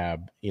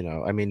tab.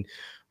 I mean,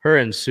 her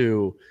and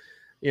Sue,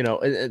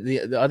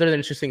 the other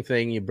interesting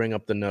thing, you bring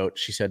up the note,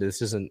 she said,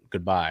 this isn't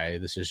goodbye.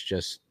 This is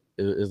just,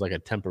 is like a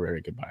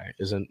temporary goodbye.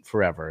 Isn't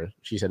forever.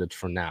 She said it's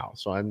for now.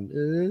 So I'm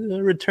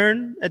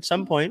return at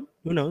some point.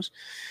 Who knows?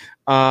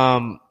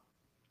 But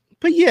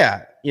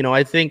yeah,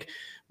 I think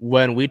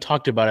when we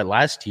talked about it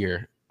last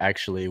year,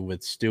 actually,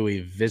 with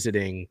Stewie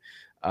visiting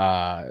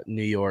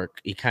New York,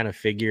 he kind of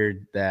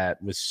figured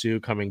that with Sue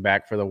coming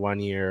back for the 1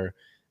 year,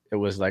 it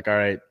was like, all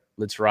right,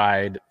 let's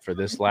ride for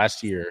this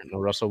last year. No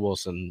Russell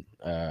Wilson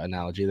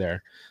analogy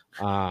there.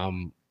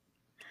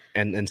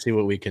 And see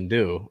what we can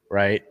do,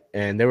 right?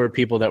 And there were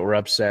people that were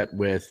upset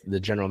with the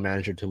general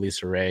manager,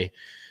 Talisa Ray.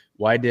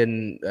 Why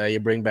didn't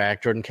you bring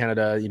back Jordan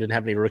Canada? You didn't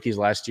have any rookies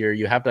last year.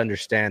 You have to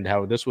understand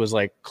how this was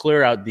like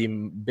clear out the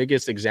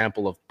biggest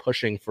example of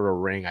pushing for a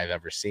ring I've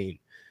ever seen,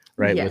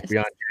 right? Yes. With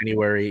Beyond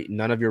January,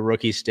 none of your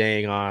rookies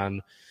staying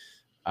on.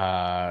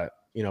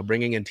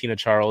 Bringing in Tina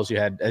Charles, you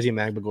had Ezi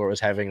Magbagor was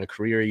having a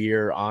career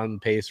year on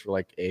pace for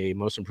like a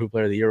Most Improved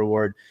Player of the Year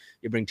award.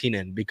 You bring Tina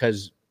in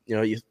because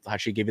you thought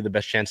she gave you the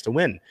best chance to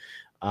win.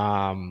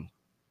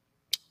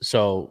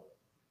 So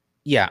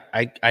yeah,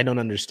 I don't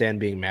understand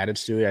being mad at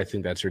Stewie. I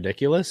think that's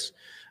ridiculous.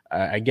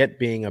 I get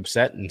being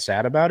upset and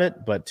sad about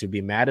it, but to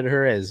be mad at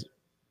her is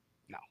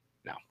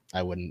no,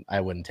 I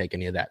wouldn't take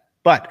any of that.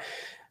 But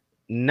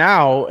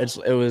now it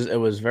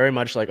was very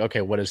much like,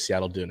 okay, what does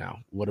Seattle do now?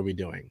 What are we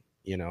doing?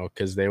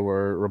 Because they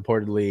were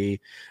reportedly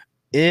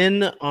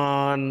in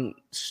on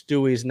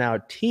Stewie's now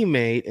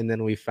teammate, and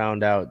then we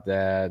found out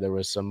that there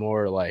was some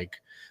more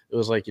like, it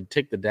was like you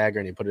take the dagger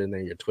and you put it in there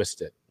and you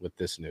twist it with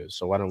this news.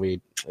 So why don't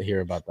we hear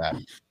about that?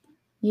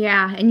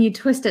 Yeah, and you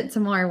twist it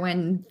some more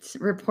when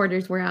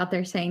reporters were out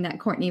there saying that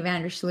Courtney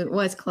Vandersloot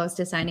was close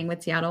to signing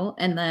with Seattle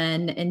and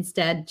then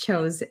instead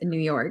chose New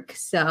York.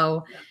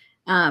 So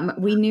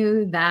we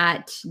knew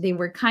that they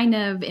were kind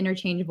of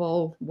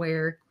interchangeable,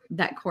 where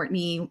that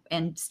Courtney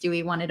and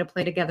Stewie wanted to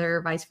play together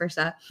or vice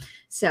versa.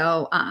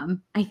 So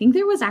I think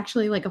there was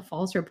actually like a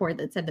false report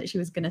that said that she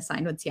was going to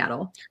sign with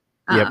Seattle.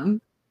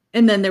 Yep.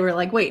 And then they were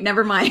like, wait,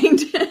 never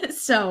mind.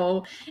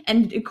 So,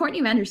 and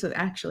Courtney Vandersloot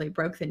actually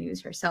broke the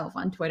news herself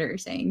on Twitter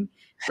saying,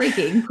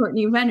 breaking,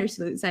 Courtney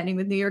Vandersloot signing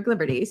with New York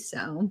Liberty.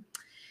 So,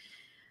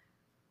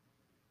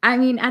 I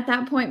mean, at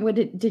that point,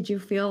 did you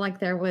feel like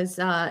there was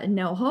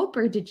no hope,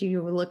 or did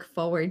you look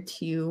forward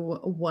to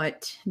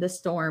what the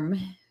Storm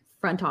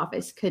front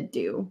office could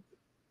do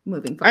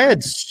moving forward? I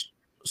had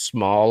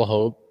small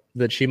hope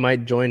that she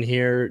might join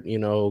here, you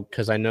know,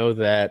 because I know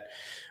that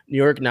New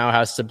York now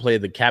has to play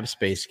the cap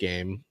space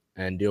game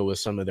and deal with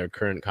some of their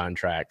current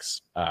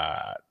contracts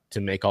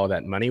to make all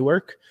that money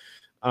work.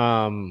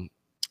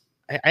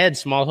 I had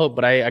small hope,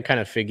 but I kind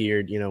of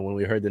figured, you know, when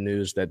we heard the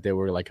news that they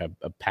were like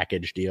a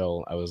package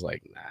deal, I was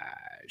like, nah,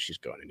 she's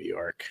going to New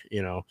York.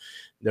 You know,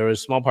 there was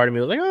a small part of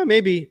me that was like, oh,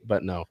 maybe,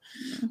 but no.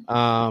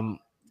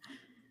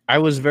 I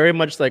was very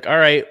much like, all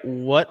right,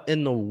 what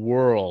in the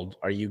world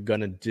are you going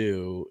to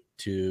do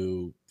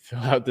to fill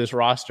out this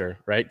roster,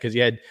 right? Because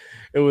it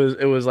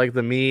was like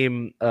the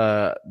meme,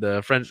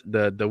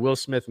 the Will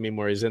Smith meme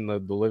where he's in the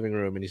living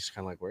room and he's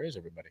kind of like, where is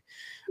everybody?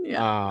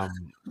 Yeah.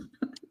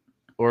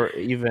 Or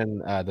even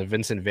the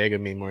Vincent Vega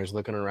meme where he's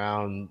looking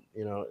around.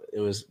 You know, it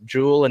was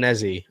Jewel and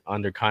Ezzy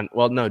under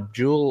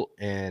Jewel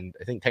and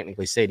I think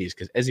technically Sadie's,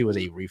 because Ezzy was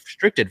a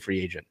restricted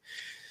free agent.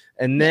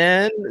 And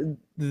then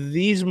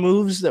these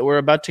moves that we're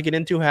about to get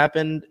into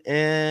happened,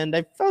 and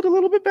I felt a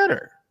little bit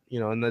better. You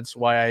know, and that's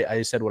why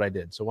I said what I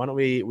did. So why don't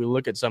we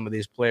look at some of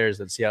these players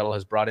that Seattle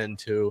has brought in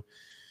to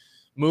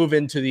move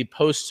into the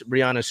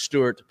post-Breanna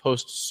Stewart,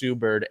 post-Sue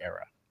Bird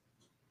era.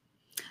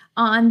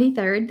 On the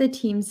 3rd, the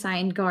team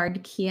signed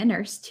guard Kia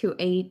Nurse to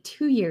a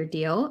 2-year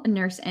deal.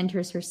 Nurse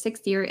enters her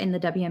 6th year in the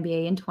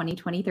WNBA in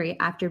 2023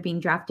 after being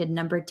drafted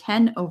number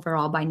 10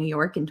 overall by New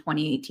York in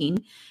 2018.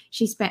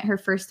 She spent her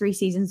first 3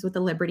 seasons with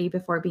the Liberty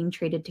before being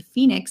traded to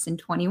Phoenix in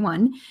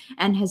 21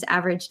 and has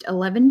averaged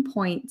 11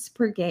 points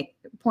per game,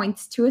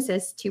 2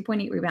 assists,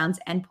 2.8 rebounds,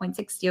 and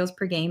 0.6 steals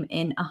per game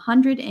in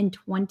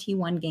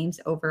 121 games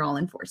overall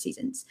in 4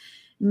 seasons.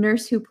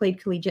 Nurse, who played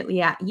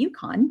collegiately at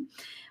UConn,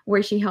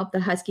 where she helped the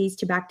Huskies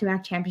to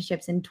back-to-back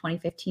championships in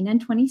 2015 and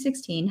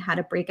 2016, had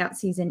a breakout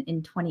season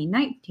in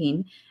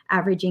 2019,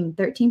 averaging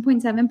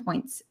 13.7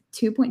 points,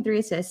 2.3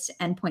 assists,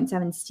 and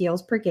 0.7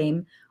 steals per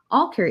game,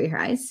 all career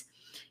highs.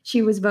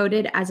 She was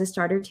voted as a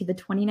starter to the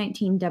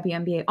 2019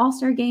 WNBA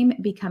All-Star Game,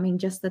 becoming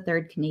just the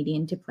 3rd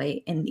Canadian to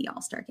play in the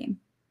All-Star Game.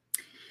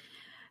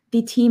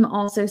 The team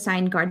also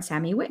signed guard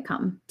Sammy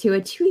Whitcomb to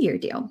a 2-year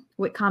deal.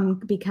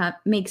 Whitcomb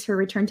makes her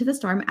return to the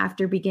Storm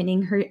after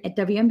beginning her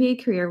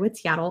WNBA career with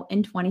Seattle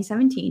in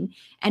 2017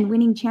 and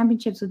winning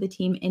championships with the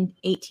team in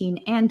 18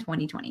 and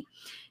 2020.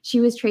 She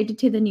was traded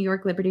to the New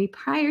York Liberty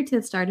prior to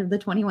the start of the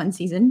 21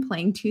 season,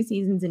 playing 2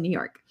 seasons in New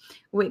York.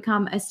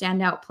 Whitcomb, a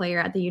standout player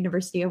at the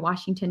University of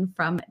Washington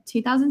from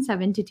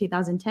 2007 to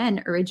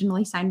 2010,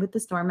 originally signed with the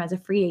Storm as a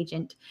free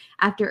agent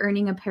after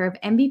earning a pair of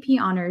MVP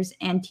honors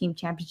and team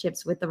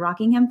championships with the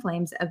Rockingham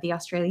Flames of the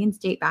Australian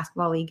State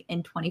Basketball League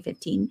in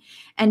 2015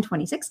 and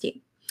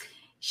 2016.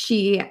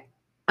 She's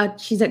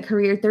a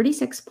career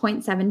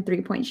 36.7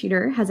 3-point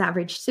shooter, has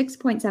averaged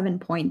 6.7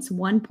 points,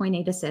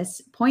 1.8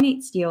 assists,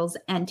 0.8 steals,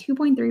 and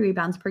 2.3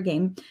 rebounds per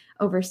game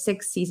over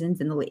 6 seasons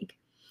in the league.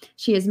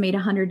 She has made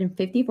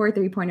 154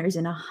 three-pointers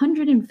in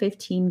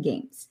 115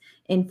 games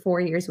in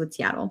 4 years with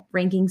Seattle,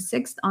 ranking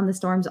 6th on the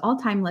Storm's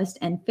all-time list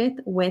and 5th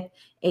with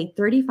a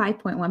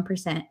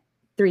 35.1%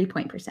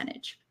 three-point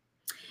percentage.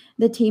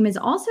 The team is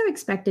also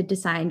expected to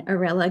sign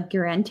Arella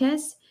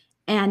Guirantes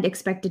and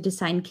expected to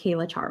sign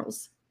Kayla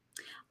Charles.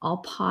 I'll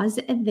pause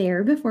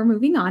there before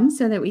moving on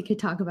so that we could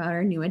talk about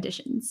our new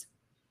additions.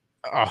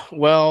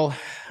 Before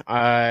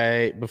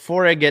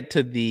I get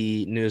to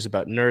the news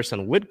about Nurse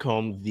and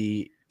Whitcomb,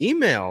 the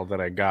email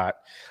that I got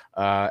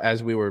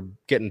as we were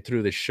getting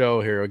through the show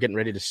here, or getting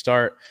ready to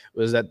start,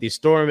 was that the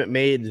Storm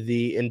made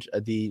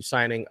the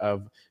signing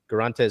of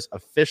Guirantes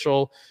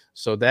official.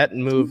 So that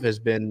move has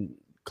been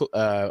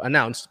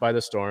announced by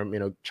the Storm. You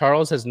know,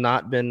 Charles has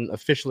not been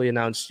officially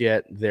announced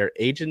yet. Their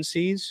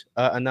agencies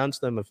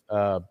announced them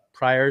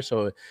prior.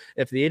 So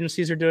if the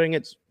agencies are doing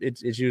it,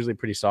 it's usually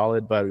pretty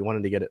solid, but we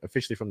wanted to get it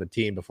officially from the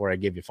team before I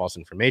gave you false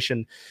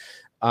information.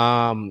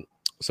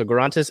 So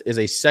Guirantes is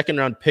a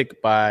 2nd-round pick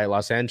by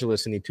Los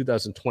Angeles in the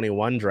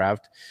 2021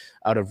 draft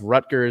out of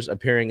Rutgers,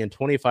 appearing in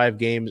 25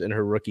 games in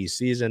her rookie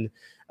season.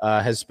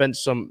 Has spent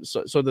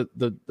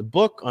the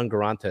book on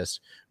Guirantes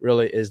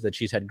really is that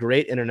she's had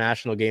great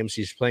international games.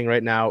 She's playing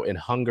right now in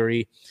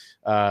Hungary,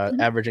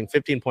 averaging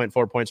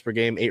 15.4 points per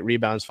game, 8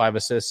 rebounds, 5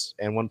 assists,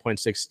 and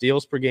 1.6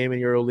 steals per game in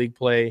EuroLeague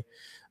play.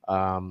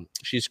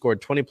 She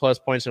scored 20-plus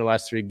points in her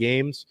last 3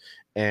 games,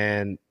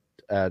 and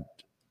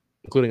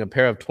including a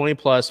pair of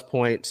 20-plus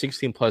point,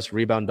 16-plus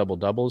rebound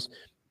double-doubles.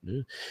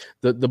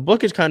 The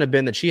book has kind of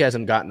been that she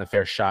hasn't gotten a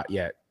fair shot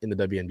yet in the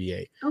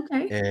WNBA.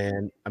 Okay.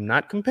 And I'm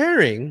not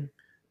comparing,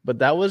 but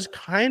that was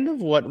kind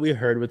of what we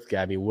heard with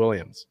Gabby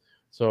Williams.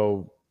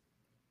 So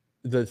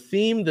the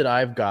theme that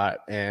I've got,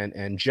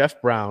 and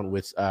Jeff Brown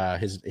with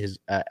his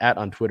at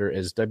on Twitter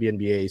is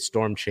WNBA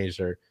Storm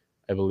Chaser,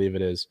 I believe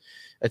it is.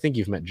 I think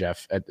you've met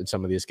Jeff at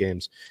some of these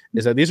games,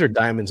 is that these are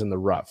diamonds in the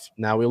rough.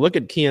 Now we look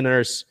at Kia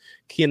Nurse.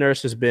 Kia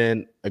Nurse has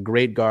been a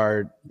great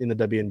guard in the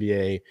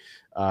WNBA,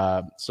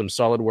 some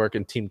solid work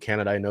in Team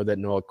Canada. I know that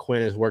Noelle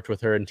Quinn has worked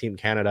with her in Team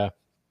Canada.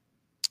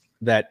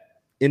 That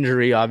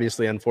injury,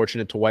 obviously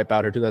unfortunate to wipe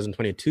out her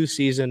 2022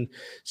 season.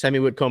 Sammy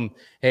Whitcomb,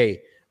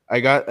 hey,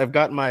 I've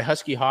got my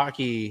Husky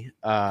hockey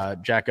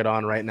jacket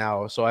on right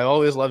now, so I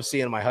always love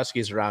seeing my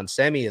Huskies around.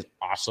 Sammy is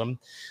awesome.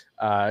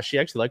 She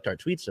actually liked our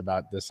tweets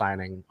about the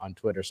signing on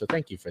Twitter, so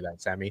thank you for that,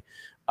 Sammy.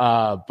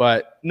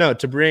 But no,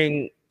 to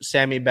bring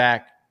Sammy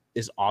back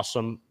is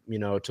awesome. You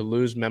know, to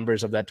lose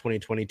members of that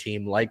 2020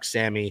 team like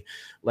Sammy,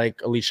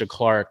 like Alicia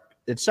Clark,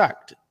 it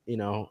sucked. You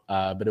know,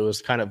 but it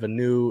was kind of a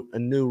new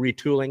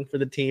retooling for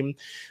the team.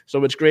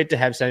 So it's great to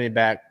have Sammy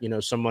back. You know,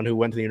 someone who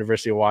went to the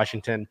University of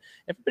Washington.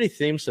 Everybody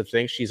seems to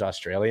think she's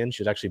Australian.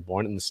 She was actually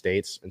born in the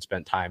States and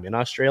spent time in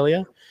Australia.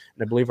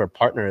 And I believe her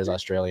partner is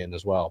Australian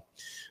as well.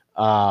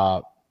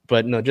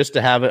 But no, just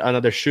to have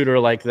another shooter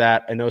like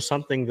that, I know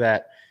something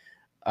that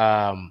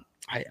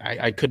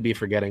I could be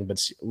forgetting, but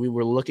we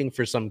were looking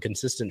for some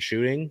consistent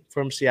shooting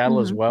from Seattle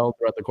as well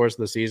throughout the course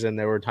of the season.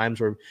 There were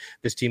times where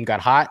this team got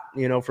hot,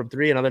 you know, from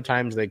three, and other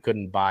times they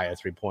couldn't buy a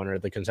three-pointer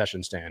at the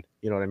concession stand.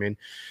 You know what I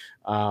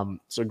mean?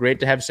 So great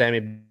to have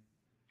Sammy.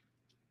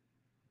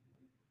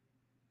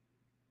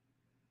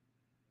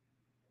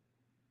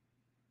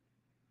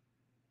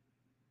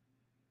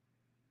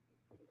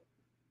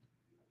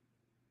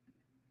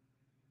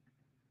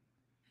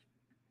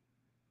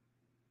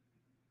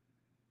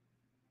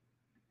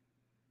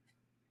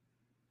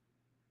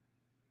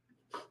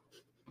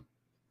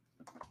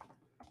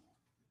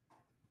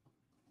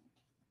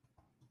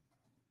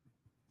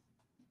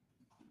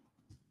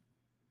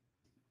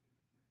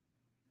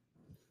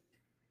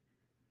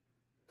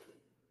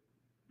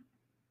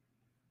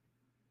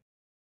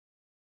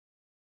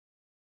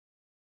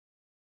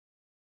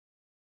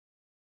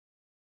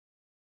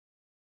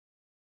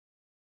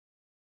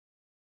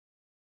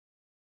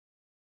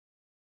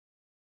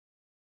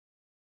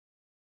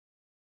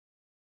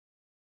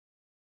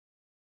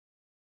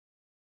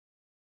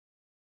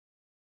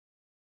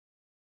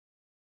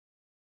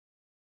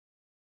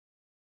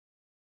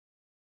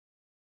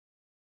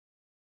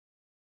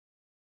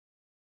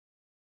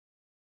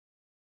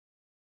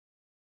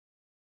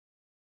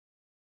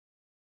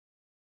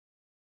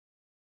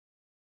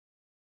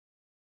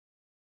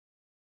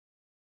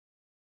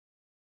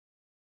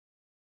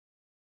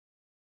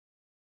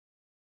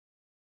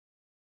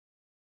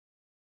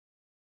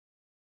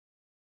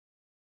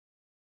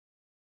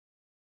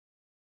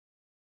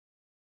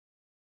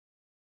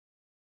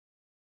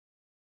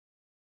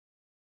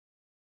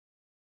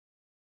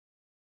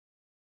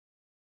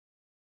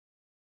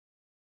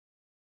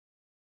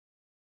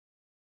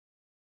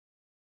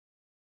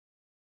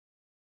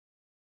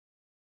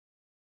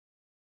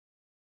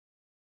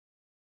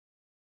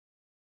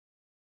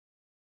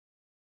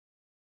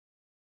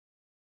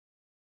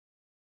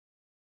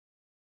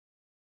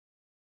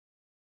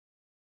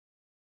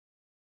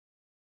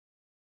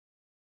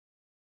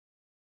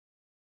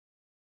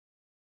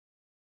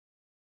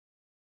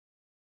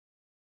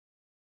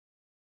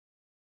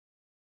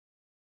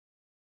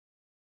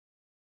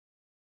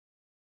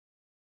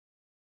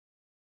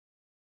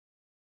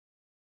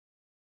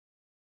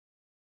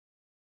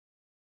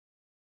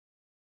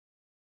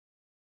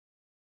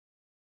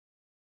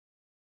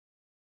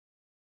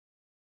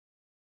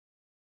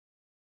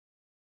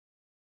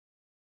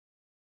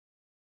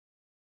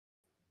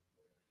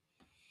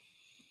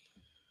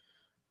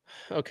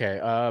 Okay,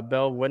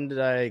 Belle, when did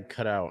I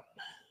cut out?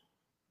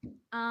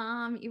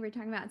 You were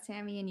talking about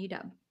Sammy and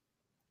UW.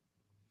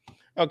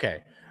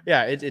 Okay,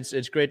 yeah,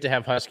 it's great to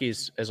have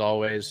Huskies as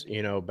always.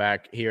 You know,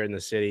 back here in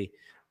the city,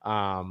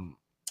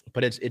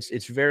 but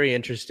it's very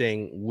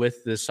interesting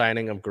with the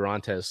signing of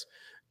Garantes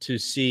to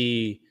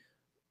see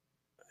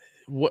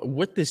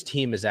what this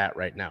team is at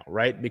right now,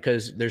 right?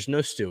 Because there's no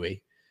Stewie.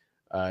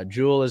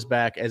 Jewel is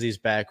back, Ezzy's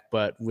back,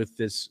 but with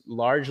this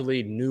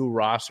largely new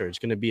roster, it's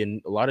going to be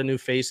a lot of new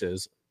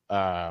faces,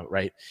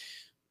 right?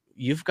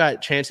 You've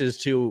got chances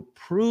to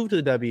prove to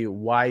the W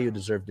why you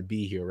deserve to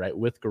be here, right?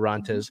 With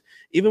Garantes,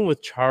 even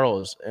with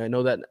Charles. I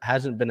know that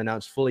hasn't been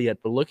announced fully yet,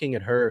 but looking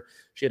at her,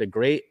 she had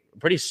a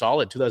pretty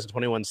solid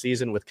 2021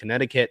 season with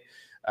Connecticut.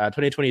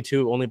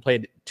 2022 only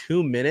played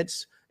 2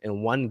 minutes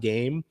in one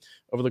game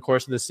over the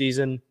course of the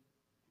season.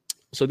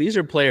 So these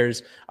are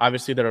players,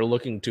 obviously, that are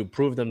looking to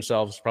prove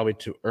themselves, probably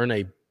to earn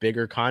a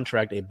bigger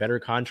contract, a better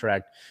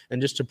contract,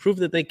 and just to prove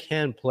that they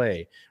can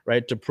play,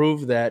 right? To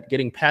prove that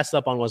getting passed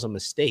up on was a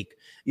mistake.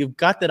 You've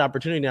got that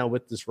opportunity now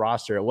with this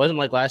roster. It wasn't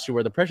like last year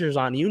where the pressure's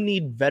on. You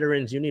need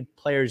veterans. You need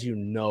players you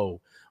know.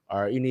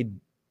 Or you need,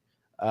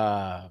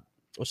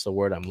 what's the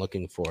word I'm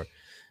looking for?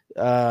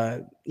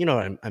 You know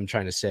what I'm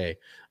trying to say.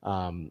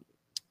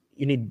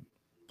 You need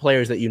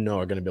players that you know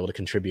are going to be able to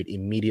contribute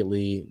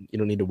immediately. You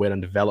don't need to wait on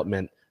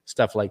development.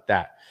 Stuff like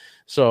that.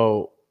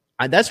 So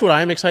That's what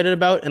I'm excited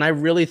about. And I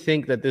really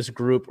think that this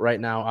group right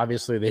now,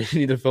 obviously they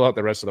need to fill out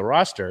the rest of the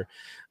roster,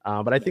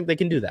 but I think they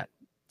can do that.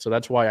 So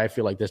that's why I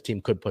feel like this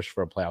team could push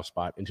for a playoff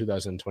spot in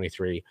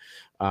 2023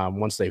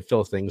 once they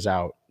fill things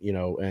out,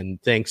 and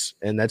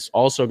that's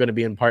also going to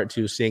be in part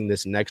to seeing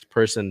this next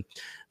person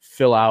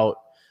fill out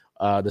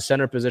the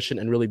center position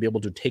and really be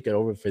able to take it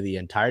over for the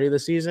entirety of the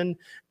season.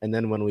 And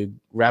then when we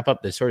wrap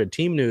up the sort of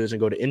team news and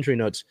go to injury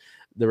notes,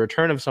 the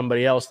return of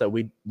somebody else that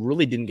we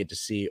really didn't get to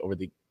see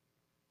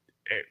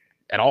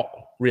at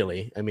all,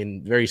 really. I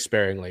mean, very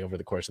sparingly over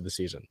the course of the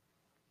season.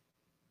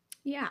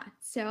 Yeah,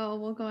 so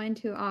we'll go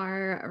into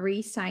our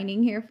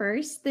re-signing here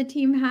first. The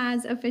team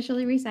has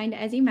officially re-signed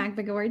Ezi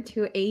Magbegor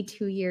to a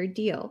 2-year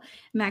deal.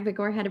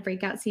 Magbegor had a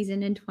breakout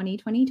season in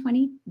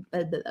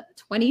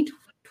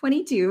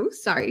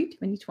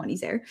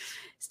 2020's there,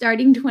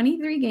 starting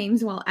 23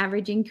 games while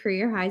averaging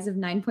career highs of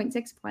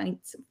 9.6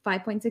 points,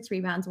 5.6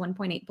 rebounds,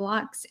 1.8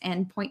 blocks,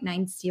 and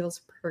 0.9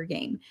 steals per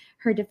game.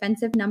 Her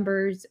defensive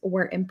numbers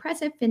were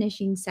impressive,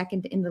 finishing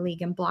second in the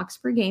league in blocks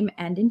per game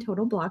and in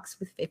total blocks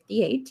with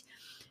 58.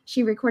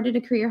 She recorded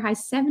a career high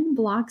 7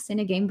 blocks in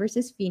a game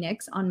versus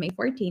Phoenix on May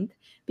 14th,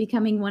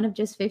 becoming one of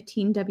just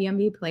 15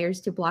 WNBA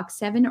players to block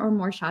 7 or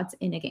more shots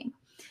in a game.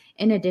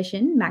 In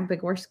addition,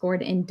 Magbegor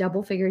scored in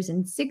double figures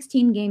in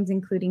 16 games,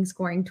 including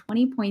scoring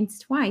 20 points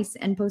twice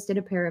and posted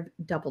a pair of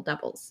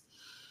double-doubles.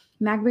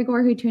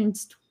 Magbegor, who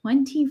turns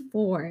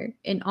 24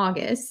 in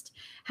August,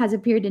 has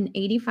appeared in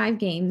 85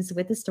 games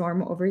with the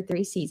Storm over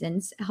 3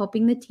 seasons,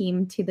 helping the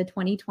team to the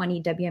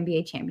 2020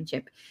 WNBA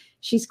Championship.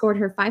 She scored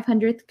her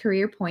 500th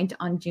career point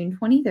on June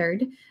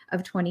 23rd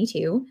of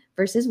 22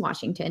 versus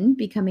Washington,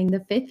 becoming the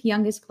 5th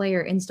youngest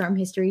player in Storm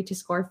history to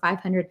score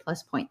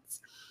 500-plus points.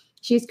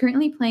 She is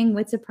currently playing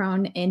with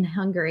Sopron in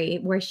Hungary,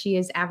 where she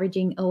is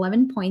averaging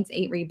 11 points,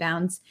 8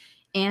 rebounds,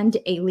 and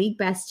a league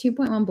best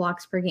 2.1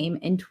 blocks per game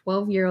in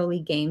 12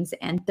 EuroLeague games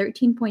and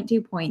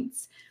 13.2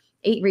 points,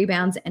 8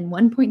 rebounds, and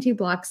 1.2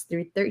 blocks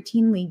through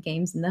 13 league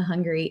games in the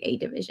Hungary A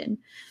division.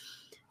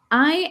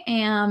 I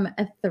am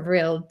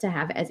thrilled to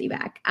have Ezi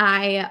back.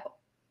 I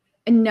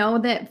know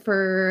that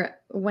for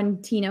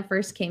when Tina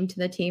first came to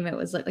the team, it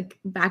was like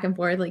back and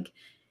forth, like,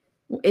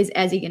 is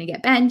Ezi going to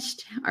get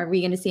benched? Are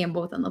we going to see them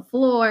both on the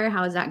floor?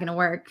 How is that going to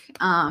work?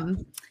 I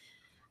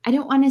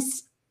don't want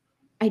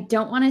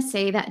to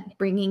say that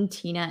bringing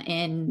Tina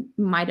in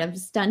might have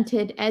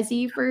stunted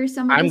Ezi for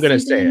some of the I'm going to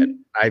say it.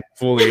 I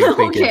fully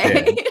think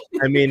it did.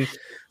 I mean,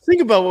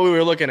 think about what we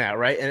were looking at,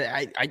 right?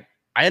 And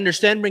I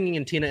understand bringing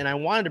in Tina, and I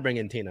wanted to bring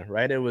in Tina,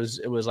 right? It was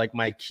like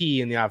my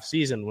key in the off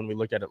season when we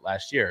looked at it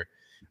last year,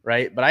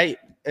 right? But I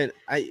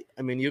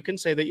mean, you can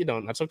say that you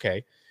don't. That's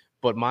okay.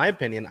 But my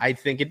opinion, I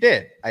think it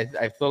did.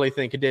 I fully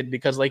think it did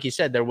because, like you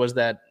said, there was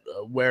that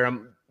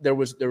there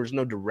was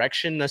no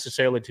direction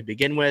necessarily to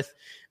begin with,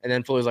 and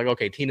then Philly was like,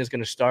 okay, Tina's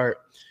going to start.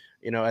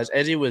 As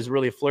Ezi was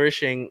really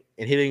flourishing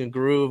and hitting a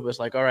groove, it's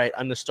like, all right,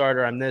 I'm the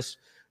starter. I'm this.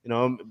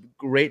 I'm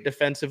great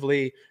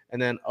defensively,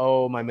 and then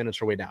my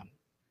minutes are way down.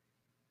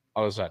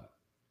 All of a sudden,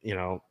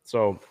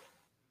 So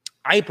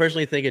I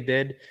personally think it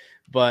did,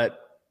 but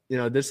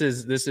this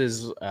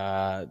is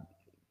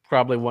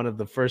probably one of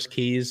the first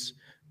keys.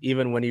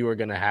 Even when you were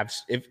going to have,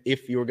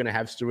 if you were going to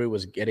have Stewie,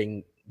 was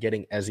getting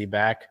Ezi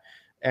back.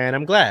 And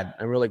I'm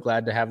really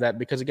glad to have that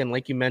because, again,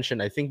 like you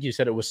mentioned, I think you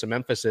said it with some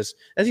emphasis,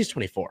 Ezi's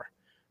 24,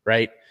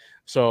 right?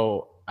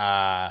 So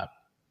I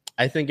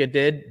think it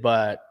did,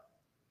 but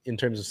in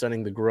terms of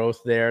sending the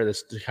growth there,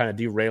 this kind of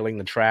derailing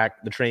the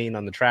train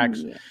on the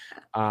tracks. Yeah.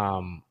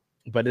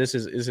 But this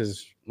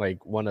is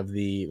like one of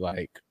the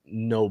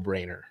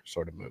no-brainer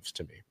sort of moves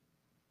to me.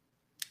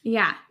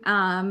 Yeah,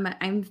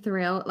 I'm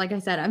thrilled. Like I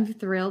said, I'm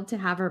thrilled to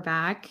have her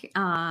back.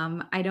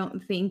 I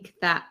don't think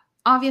that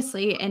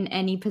obviously in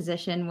any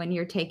position when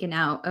you're taken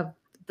out of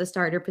the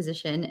starter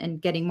position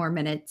and getting more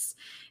minutes,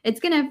 it's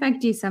going to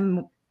affect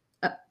you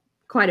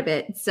quite a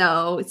bit.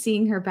 So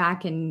seeing her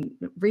back and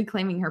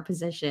reclaiming her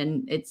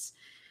position, it's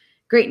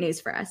great news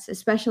for us,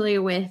 especially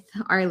with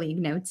our league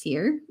notes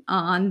here.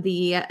 On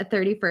the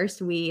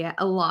 31st, we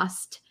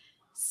lost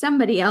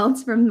somebody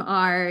else from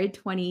our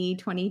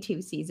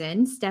 2022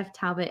 season. Steph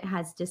Talbot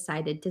has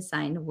decided to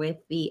sign with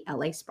the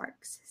LA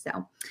Sparks.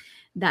 So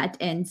that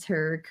ends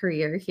her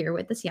career here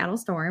with the Seattle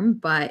Storm.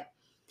 But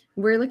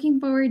we're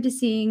looking forward to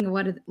seeing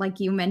what, like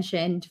you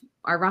mentioned,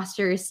 our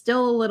roster is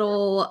still a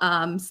little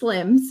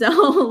slim. So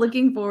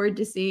looking forward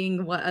to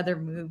seeing what other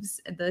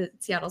moves the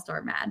Seattle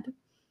Storm had.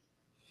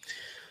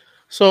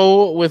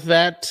 So with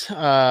that,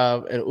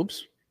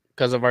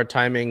 because of our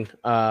timing,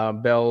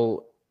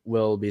 Bell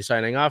will be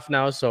signing off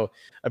now. So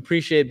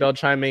appreciate Bell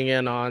chiming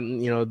in on,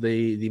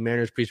 the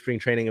Mariners pre-spring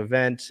training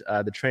event,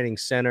 the training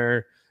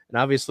center, and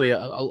obviously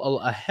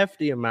a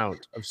hefty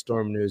amount of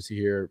Storm news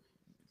here,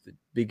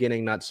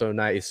 beginning not so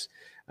nice.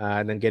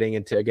 And then getting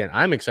into, again,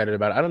 I'm excited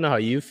about it. I don't know how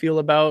you feel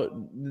about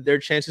their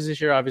chances this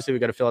year. Obviously we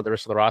got to fill out the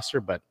rest of the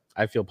roster, but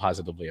I feel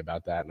positively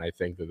about that. And I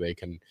think that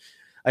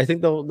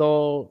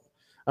they'll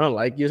I don't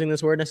like using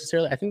this word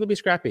necessarily. I think they'll be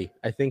scrappy.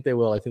 I think they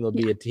will. I think they'll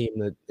be a team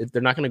that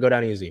they're not going to go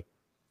down easy.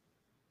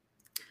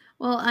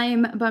 Well,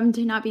 I'm bummed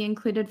to not be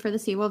included for the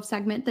Seawolves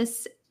segment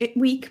this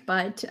week,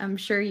 but I'm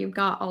sure you've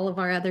got all of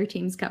our other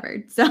teams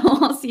covered. So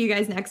I'll see you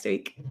guys next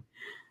week.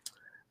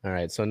 All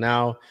right. So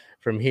now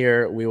from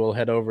here, we will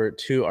head over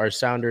to our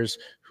Sounders,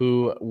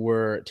 who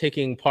were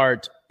taking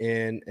part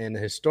in an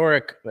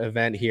historic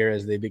event here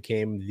as they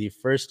became the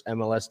first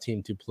MLS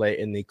team to play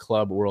in the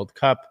Club World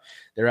Cup.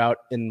 They're out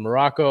in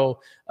Morocco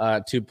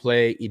to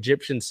play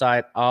Egyptian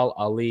side Al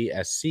Ahly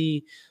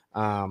SC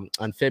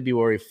on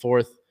February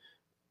 4th.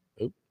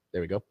 There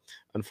we go.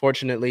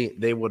 Unfortunately,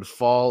 they would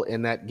fall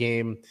in that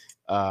game.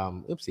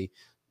 1-0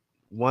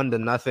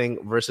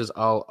 versus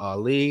Al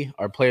Ahly.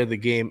 Our player of the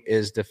game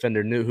is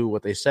defender Nuhu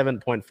with a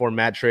 7.4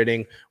 match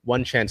rating,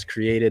 1 chance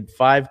created,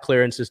 5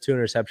 clearances, 2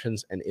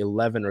 interceptions, and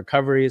 11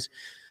 recoveries.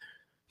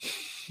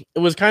 It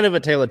was kind of a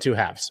tale of two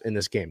halves in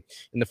this game.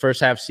 In the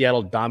first half,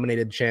 Seattle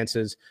dominated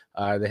chances.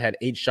 They had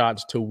 8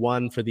 shots to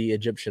 1 for the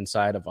Egyptian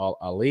side of Al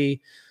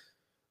Ahly.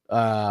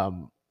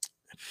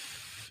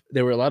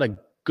 There were a lot of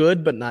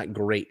good but not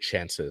great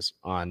chances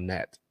on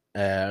net.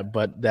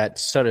 But that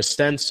sort of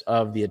sense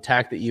of the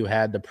attack that you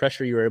had, the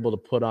pressure you were able to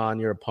put on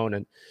your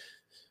opponent,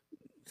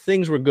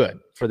 things were good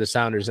for the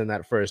Sounders in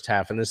that first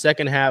half. In the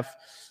second half,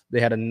 they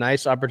had a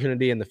nice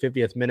opportunity in the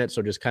 50th minute,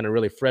 so just kind of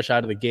really fresh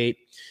out of the gate,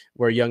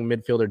 where young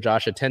midfielder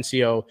Josh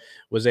Atencio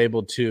was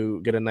able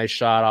to get a nice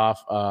shot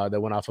off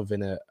that went off of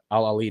an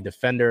Al Ahly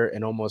defender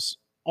and almost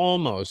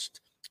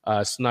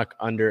snuck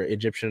under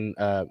Egyptian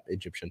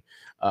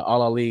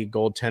Al Ahly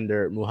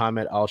goaltender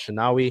Muhammad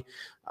Al-Shanawi.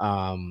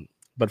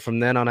 But from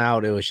then on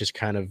out, it was just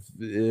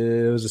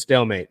it was a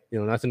stalemate.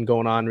 Nothing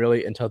going on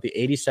really until the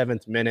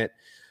 87th minute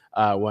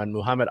when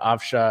Muhammad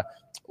Afsha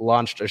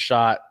launched a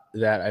shot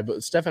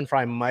that Stefan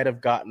Frei might have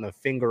gotten a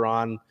finger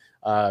on.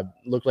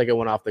 Looked like it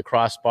went off the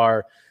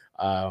crossbar.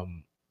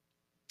 Kind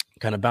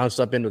of bounced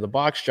up into the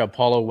box. João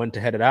Paulo went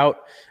to head it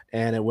out,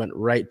 and it went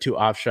right to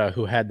Afsha,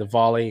 who had the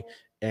volley.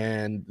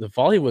 And the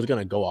volley was going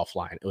to go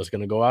offline. It was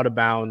going to go out of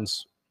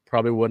bounds.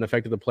 Probably wouldn't have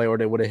affected the play, or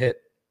they would have hit.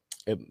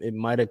 It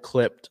might have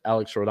clipped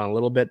Alex Roldan a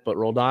little bit, but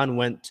Roldan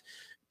went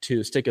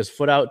to stick his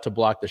foot out to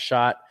block the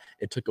shot.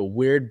 It took a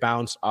weird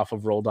bounce off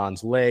of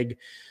Roldan's leg.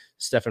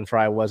 Stefan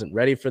Frei wasn't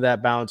ready for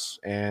that bounce,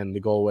 and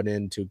the goal went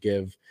in to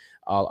give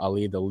Al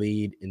Ahly the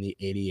lead in the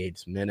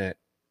 88th minute.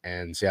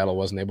 And Seattle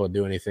wasn't able to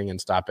do anything in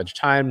stoppage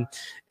time,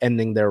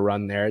 ending their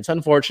run there. It's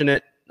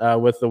unfortunate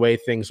with the way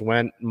things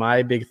went.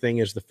 My big thing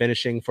is the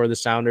finishing for the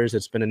Sounders.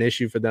 It's been an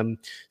issue for them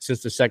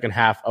since the second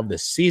half of the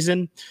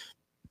season.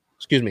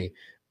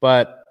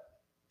 But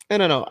I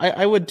don't know.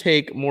 I would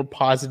take more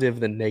positive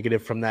than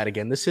negative from that.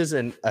 Again, this is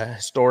a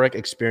historic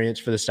experience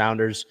for the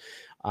Sounders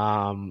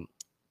to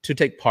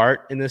take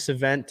part in this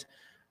event.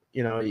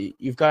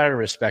 You've got to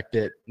respect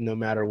it, no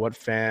matter what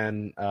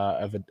fan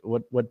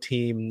what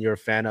team you're a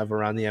fan of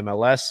around the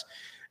MLS.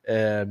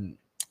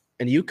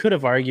 And you could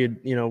have argued,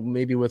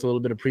 maybe with a little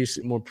bit of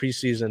more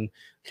preseason,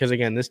 because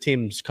again, this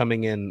team's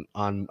coming in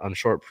on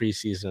short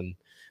preseason,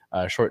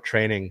 short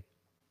training,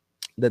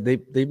 that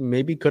they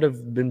maybe could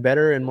have been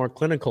better and more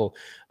clinical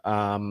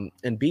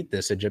and beat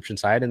this Egyptian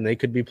side, and they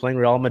could be playing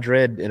Real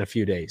Madrid in a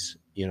few days,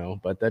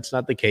 but that's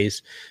not the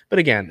case. But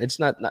again, it's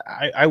not,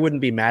 I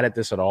wouldn't be mad at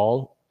this at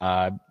all.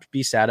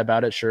 Be sad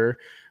about it, sure,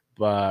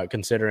 but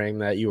considering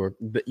that you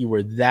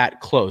were that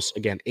close,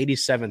 again,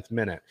 87th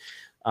minute,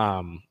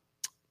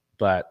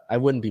 but I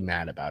wouldn't be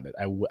mad about it.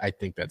 I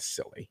think that's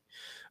silly.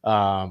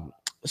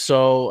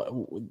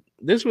 So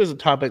this was a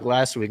topic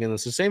last week, and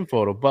it's the same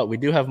photo, but we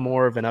do have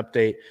more of an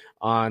update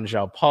on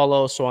João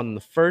Paulo. So on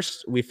the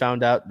first, we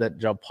found out that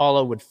João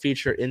Paulo would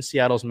feature in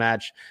Seattle's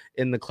match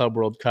in the Club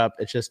World Cup.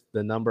 It's just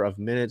the number of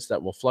minutes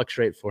that will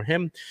fluctuate for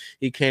him.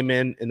 He came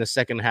in the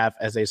second half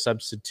as a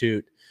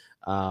substitute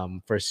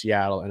for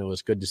Seattle, and it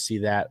was good to see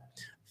that.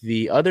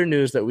 The other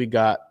news that we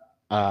got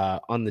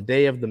on the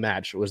day of the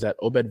match was that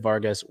Obed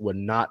Vargas would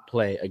not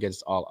play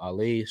against Al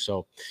Ahly.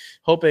 So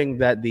hoping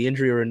that the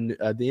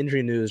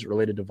injury news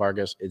related to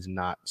Vargas is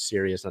not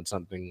serious, not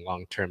something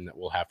long-term that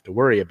we'll have to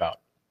worry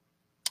about.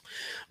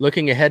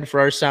 Looking ahead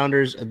for our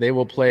Sounders, they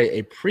will play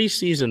a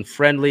preseason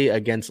friendly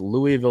against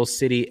Louisville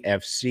City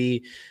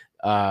FC.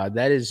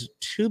 That is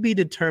to be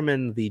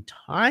determined, the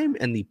time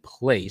and the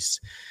place.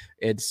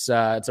 It's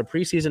a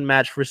preseason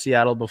match for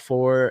Seattle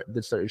before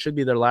this. It should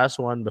be their last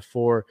one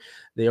before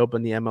they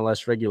open the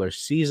MLS regular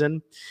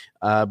season.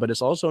 But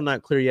it's also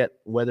not clear yet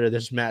whether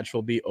this match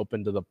will be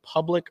open to the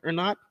public or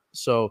not.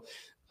 So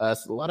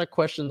it's a lot of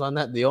questions on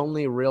that. The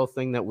only real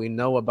thing that we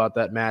know about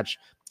that match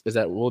is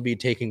that it will be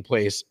taking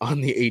place on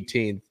the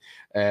 18th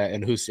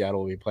and who Seattle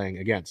will be playing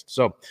against.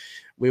 So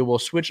we will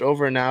switch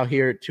over now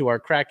here to our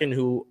Kraken,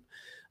 who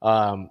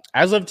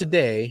as of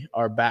today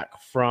are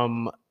back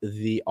from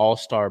the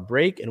All-Star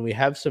break, and we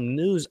have some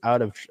news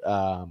out of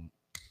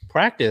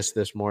practice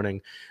this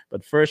morning.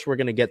 But first, we're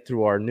going to get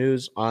through our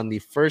news. On the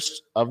 1st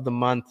of the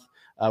month,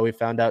 we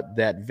found out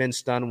that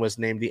Vince Dunn was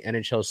named the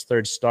NHL's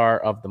third star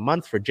of the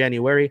month for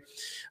January.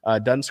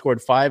 Dunn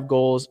scored 5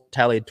 goals,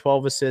 tallied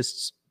 12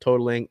 assists,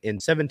 totaling in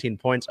 17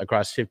 points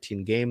across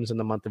 15 games in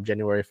the month of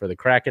January for the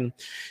Kraken.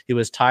 He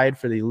was tied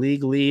for the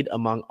league lead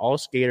among all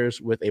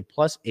skaters with a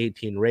plus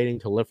 18 rating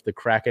to lift the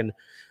Kraken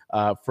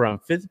from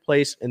 5th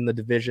place in the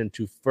division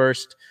to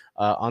 1st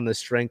on the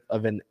strength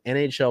of an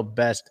NHL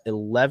best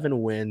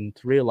 11-win,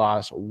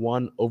 3-loss,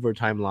 1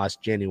 overtime loss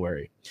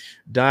January.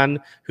 Dunn,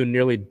 who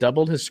nearly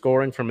doubled his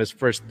scoring from his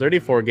first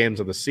 34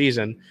 games of the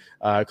season,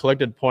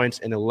 collected points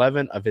in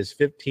 11 of his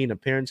 15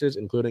 appearances,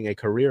 including a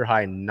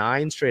career-high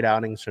 9 straight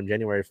outings from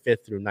January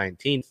 5th through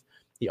 19th.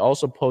 He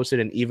also posted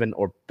an even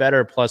or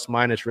better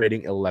plus-minus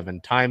rating 11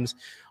 times,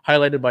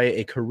 highlighted by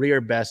a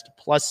career-best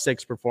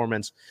 +6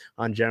 performance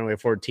on January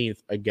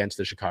 14th against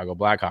the Chicago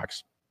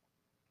Blackhawks.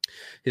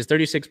 His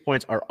 36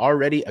 points are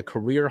already a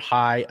career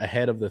high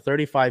ahead of the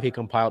 35 he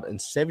compiled in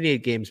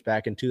 78 games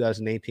back in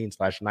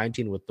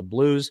 2018/19 with the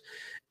Blues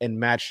and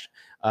matched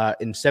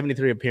in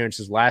 73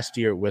 appearances last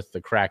year with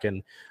the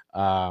Kraken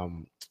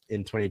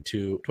in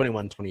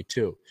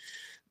 21-22.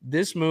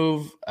 This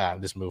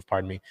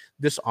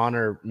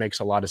honor makes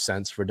a lot of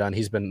sense for Dunn.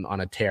 He's been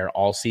on a tear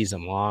all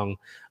season long.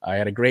 He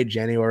had a great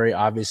January,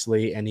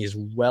 obviously, and he's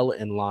well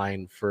in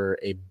line for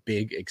a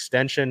big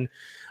extension.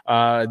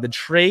 The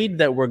trade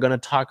that we're going to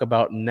talk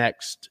about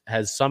next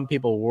has some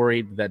people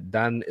worried that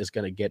Dunn is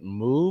going to get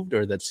moved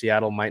or that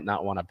Seattle might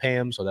not want to pay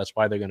him, so that's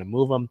why they're going to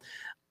move him.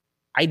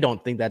 I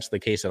don't think that's the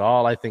case at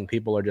all. I think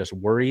people are just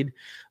worried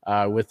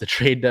with the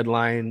trade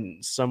deadline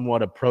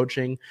somewhat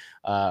approaching,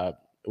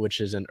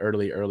 which is in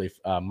early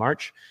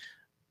March.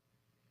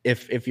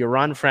 If you're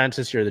Ron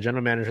Francis, you're the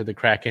general manager of the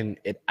Kraken,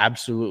 it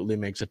absolutely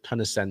makes a ton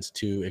of sense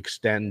to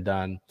extend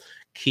Dunn,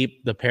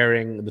 keep the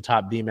pairing, the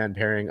top D-man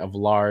pairing of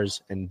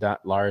Lars and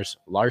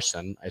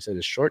Larson. I said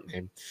his short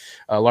name,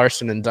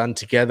 Larson and Dunn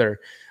together.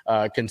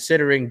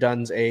 Considering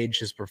Dunn's age,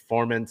 his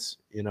performance,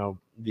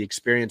 the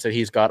experience that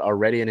he's got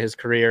already in his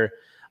career,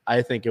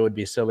 I think it would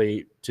be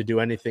silly to do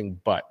anything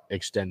but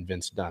extend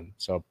Vince Dunn.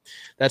 So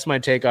that's my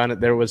take on it.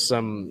 There was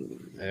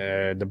some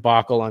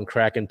debacle on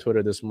Kraken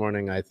Twitter this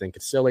morning. I think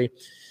it's silly,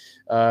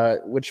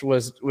 which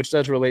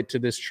does relate to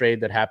this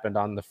trade that happened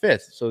on the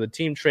 5th. So the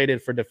team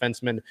traded for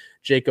defenseman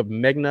Jacob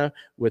Megna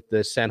with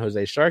the San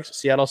Jose Sharks.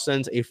 Seattle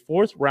sends a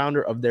 4th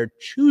rounder of their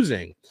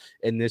choosing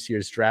in this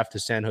year's draft to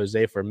San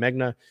Jose for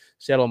Megna.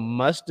 Seattle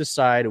must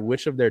decide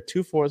which of their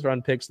 2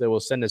 4th-round picks they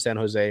will send to San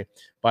Jose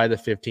by the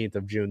 15th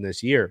of June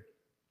this year.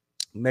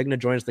 Megna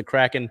joins the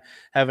Kraken,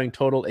 having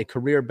totaled a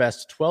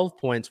career-best 12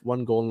 points,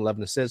 1 goal, and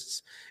 11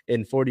 assists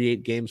in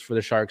 48 games for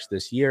the Sharks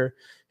this year.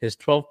 His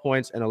 12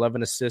 points and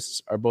 11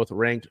 assists are both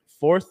ranked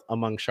 4th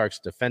among Sharks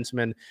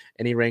defensemen,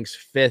 and he ranks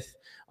 5th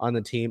on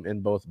the team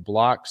in both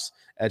blocks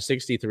at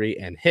 63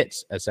 and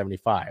hits at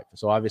 75.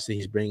 So obviously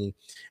he's bringing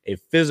a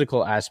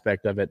physical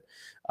aspect of it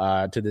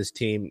to this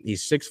team.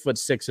 He's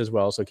 6'6" as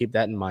well, so keep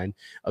that in mind.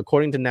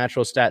 According to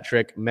Natural Stat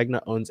Trick,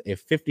 Megna owns a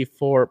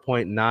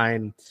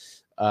 54.9%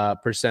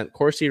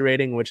 Corsi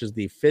rating, which is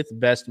the 5th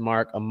best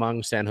mark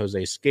among San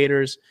Jose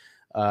skaters.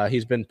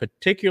 He's been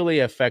particularly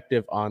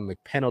effective on the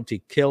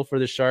penalty kill for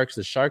the Sharks.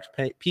 The Sharks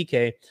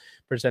PK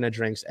percentage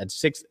ranks at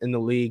 6th in the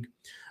league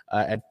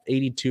at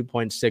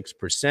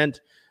 82.6%.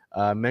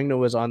 Megna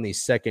was on the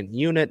 2nd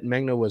unit.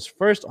 Megna was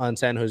 1st on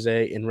San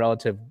Jose in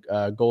relative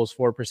goals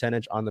for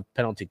percentage on the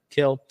penalty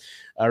kill.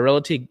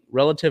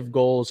 Relative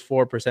goals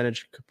for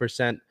percentage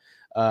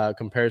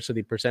compares to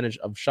the percentage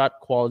of shot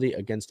quality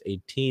against a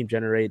team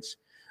generates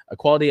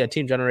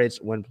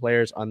when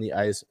players on the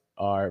ice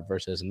are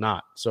versus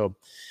not. So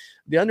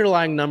the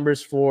underlying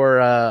numbers for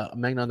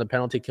Megna on the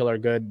penalty kill are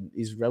good.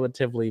 He's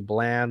relatively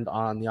bland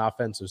on the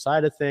offensive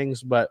side of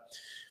things, but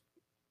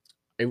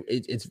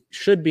it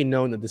should be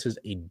known that this is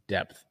a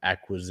depth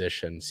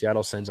acquisition.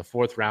 Seattle sends a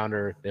 4th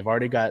rounder. They've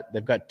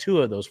got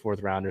 2 of those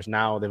 4th rounders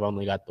now. They've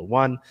only got the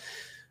 1.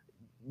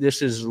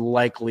 This is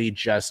likely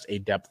just a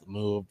depth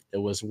move. It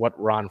was what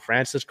Ron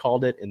Francis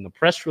called it in the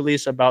press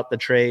release about the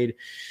trade.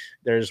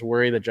 There's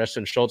worry that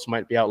Justin Schultz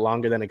might be out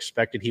longer than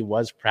expected. He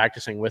was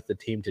practicing with the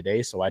team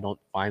today, so I don't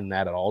find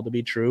that at all to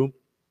be true.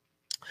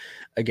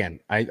 Again,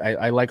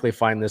 I likely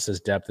find this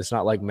as depth. It's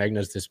not like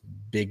Megna's this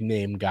big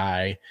name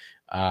guy,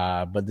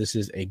 but this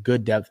is a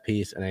good depth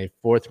piece, and a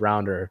 4th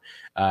rounder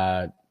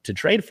to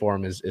trade for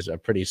him is a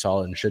pretty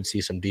solid and should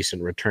see some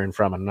decent return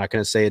from. I'm not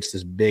going to say it's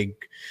this big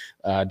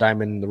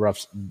diamond in the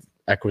rough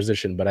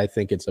acquisition, but I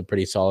think it's a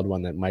pretty solid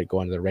one that might go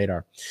under the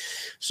radar.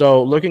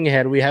 So looking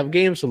ahead, we have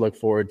games to look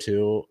forward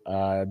to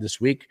this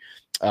week.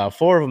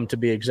 4 of them to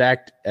be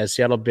exact, as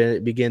Seattle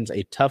begins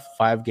a tough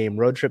 5-game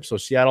road trip. So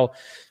Seattle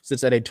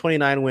sits at a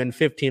 29-win,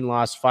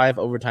 15-loss, 5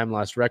 overtime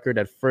loss record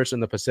at 1st in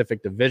the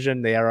Pacific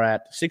Division. They are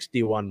at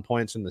 61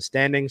 points in the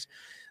standings.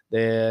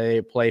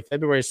 They play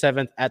February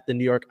 7th at the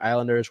New York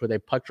Islanders with a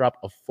puck drop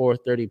of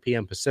 4:30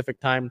 p.m.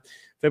 Pacific time.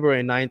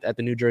 February 9th at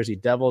the New Jersey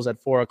Devils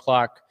at 4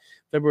 o'clock.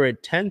 February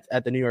 10th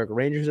at the New York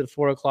Rangers at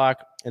 4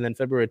 o'clock. And then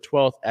February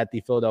 12th at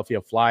the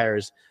Philadelphia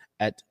Flyers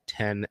at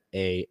 10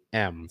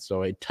 a.m.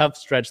 So a tough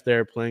stretch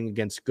there, playing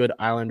against good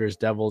Islanders,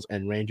 Devils,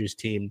 and Rangers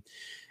team.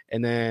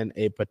 And then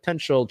a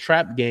potential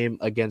trap game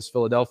against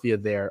Philadelphia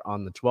there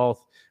on the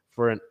 12th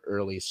for an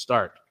early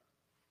start.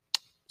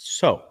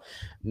 So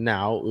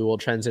now we will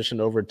transition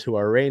over to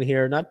our Reign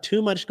here. Not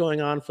too much going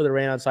on for the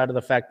Reign outside of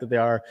the fact that they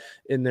are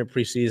in their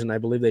preseason. I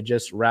believe they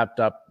just wrapped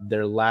up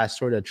their last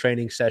sort of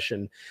training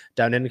session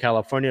down in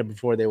California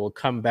before they will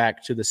come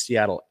back to the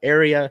Seattle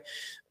area.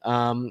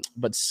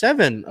 But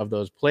 7 of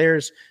those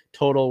players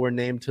total were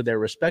named to their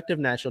respective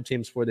national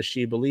teams for the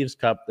She Believes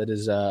Cup that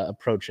is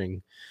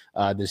approaching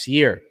this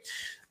year.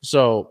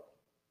 So,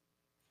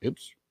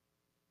 oops.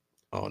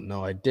 Oh,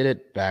 no, I did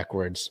it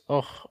backwards.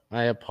 Oh,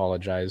 I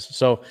apologize.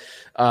 So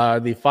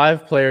the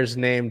 5 players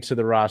named to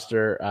the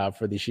roster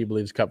for the She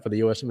Believes Cup for the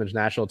U.S. Women's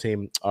National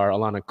Team are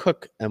Alana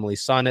Cook, Emily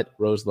Sonnet,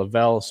 Rose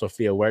Lavelle,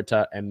 Sofia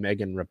Huerta, and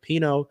Megan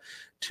Rapinoe.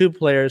 2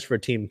 players for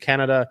Team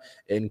Canada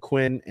in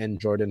Quinn and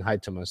Jordan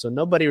Huitema. So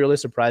nobody really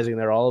surprising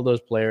there. All of those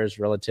players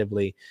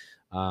relatively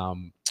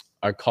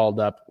are called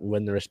up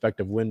when the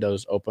respective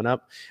windows open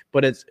up.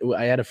 But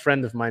I had a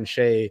friend of mine,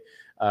 Shay,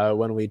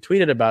 when we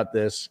tweeted about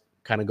this,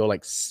 kind of go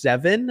like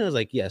 7. I was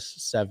like, yes,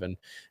 7.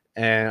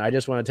 And I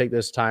just want to take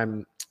this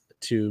time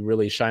to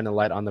really shine a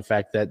light on the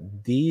fact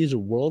that these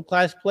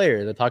world-class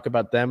players, I talk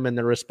about them and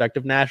their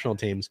respective national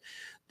teams,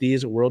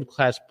 these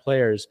world-class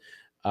players,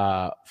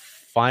 they're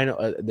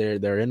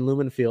in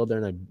Lumen Field,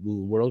 they're in a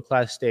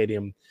world-class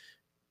stadium,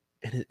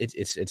 and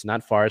it's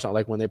not far. It's not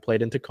like when they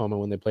played in Tacoma,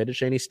 when they played at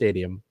Cheney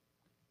Stadium.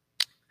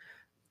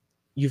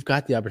 You've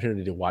got the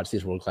opportunity to watch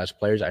these world-class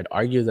players. I'd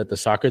argue that the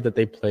soccer that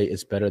they play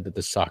is better than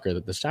the soccer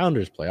that the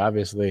Sounders play.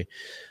 Obviously,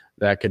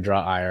 that could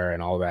draw ire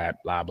and all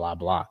that, blah, blah,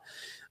 blah.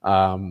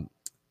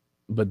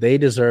 But they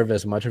deserve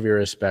as much of your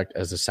respect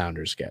as the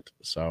Sounders get.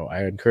 So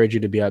I encourage you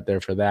to be out there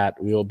for that.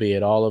 We will be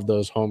at all of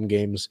those home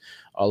games,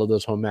 all of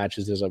those home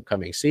matches this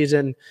upcoming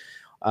season.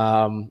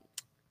 And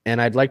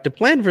I'd like to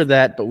plan for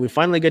that, but we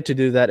finally get to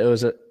do that. It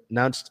was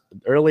announced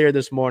earlier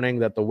this morning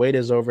that the wait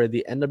is over.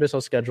 The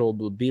NWSL schedule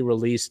will be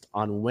released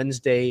on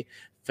Wednesday,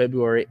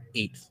 February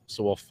 8th.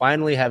 So we'll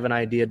finally have an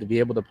idea to be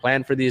able to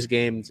plan for these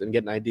games and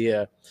get an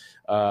idea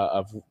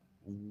of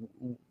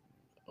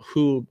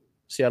who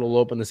Seattle will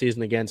open the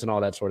season against and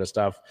all that sort of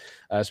stuff,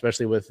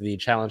 especially with the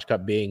Challenge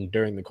Cup being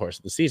during the course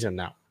of the season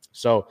now.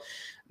 So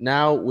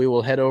now we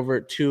will head over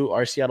to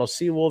our Seattle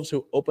Seawolves,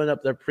 who opened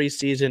up their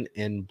preseason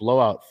in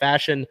blowout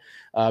fashion,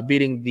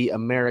 beating the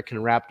American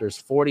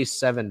Raptors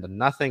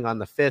 47-0 on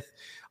the 5th.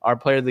 Our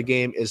player of the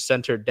game is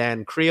center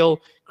Dan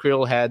Creel.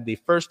 Creel had the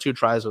first 2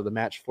 tries of the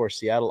match for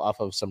Seattle off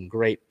of some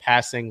great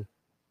passing.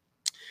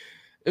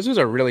 This was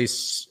a really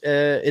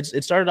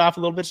it started off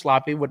a little bit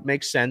sloppy, what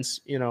makes sense.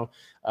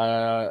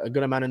 A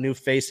good amount of new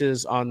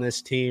faces on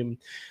this team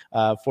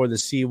for the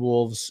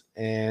Seawolves,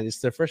 and it's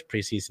their first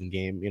preseason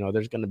game.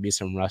 There's going to be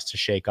some rust to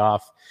shake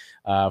off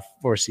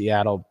for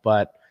Seattle,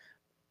 but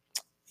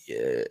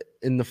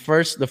in the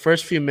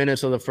first few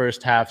minutes of the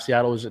first half,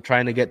 Seattle was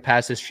trying to get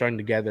passes strung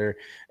together,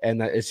 and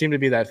it seemed to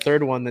be that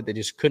third one that they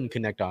just couldn't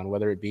connect on,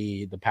 whether it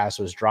be the pass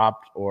was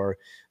dropped or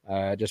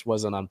just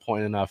wasn't on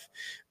point enough.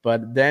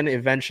 But then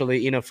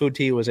eventually Ina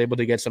Futi was able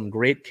to get some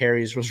great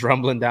carries, was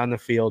rumbling down the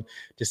field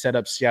to set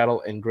up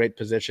Seattle in great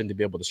position to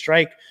be able to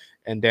strike.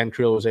 And Dan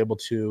Creel was able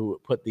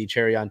to put the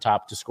cherry on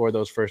top to score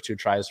those first 2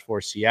 tries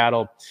for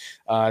Seattle.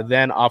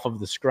 Then off of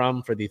the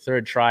scrum for the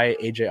 3rd try,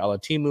 AJ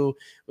Alatimu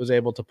was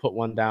able to put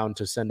one down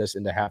to send us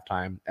into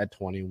halftime at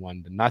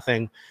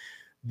 21-0.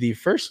 The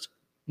first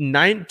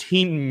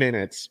 19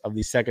 minutes of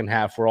the second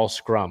half were all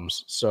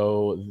scrums.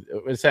 So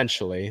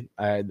essentially,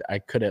 I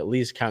could at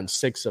least count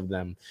 6 of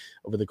them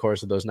over the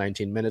course of those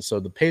 19 minutes.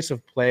 So the pace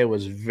of play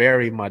was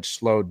very much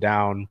slowed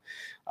down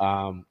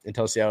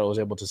until Seattle was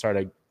able to start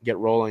to get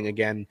rolling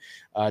again.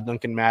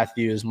 Duncan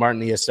Matthews,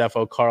 Martin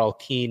Iosefo, Carl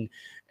Keane,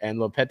 and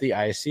Lopeti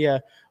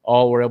Aisia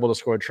all were able to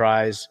score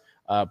tries,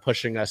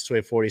 pushing us to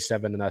a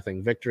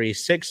 47-0 victory.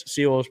 6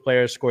 Seawolves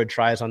players scored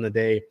tries on the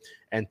day,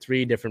 and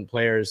 3 different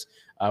players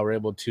were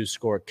able to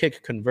score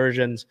kick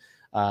conversions.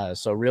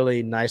 So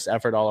really nice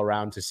effort all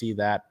around to see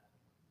that.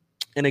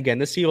 And again,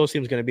 this Seawolves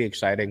team is going to be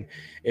exciting.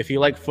 If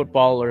you like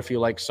football or if you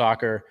like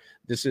soccer,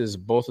 this is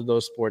both of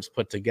those sports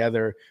put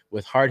together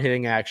with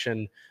hard-hitting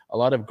action, a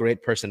lot of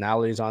great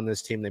personalities on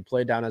this team. They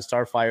play down at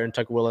Starfire in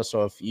Tukwila,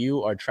 so if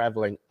you are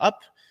traveling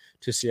up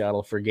to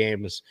Seattle for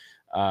games,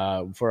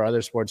 for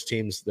other sports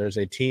teams, there's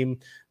a team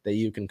that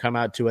you can come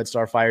out to at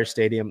Starfire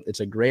Stadium. It's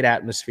a great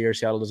atmosphere.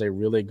 Seattle does a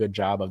really good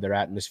job of their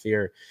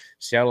atmosphere.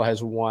 Seattle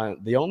has won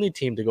the only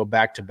team to go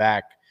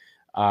back-to-back,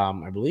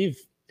 I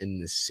believe, in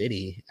the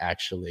city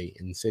of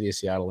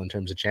Seattle in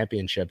terms of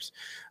championships.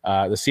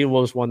 The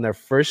Seawolves won their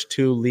first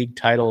 2 league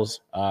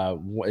titles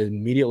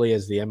immediately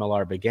as the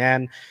MLR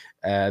began.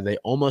 They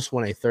almost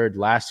won a 3rd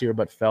last year,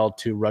 but fell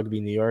to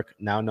Rugby New York,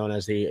 now known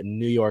as the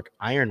New York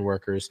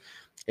Ironworkers,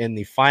 in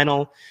the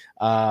final.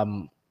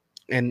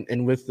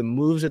 And with the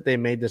moves that they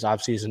made this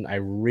offseason, I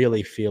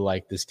really feel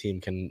like this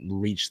team can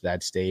reach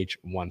that stage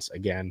once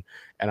again.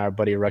 And our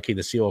buddy Rucky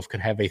the Seawolf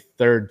can have a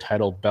 3rd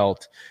title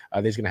belt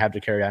that he's going to have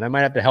to carry on. I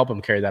might have to help him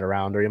carry that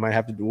around, or he might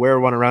have to wear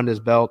one around his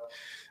belt,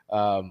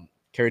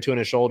 carry 2 on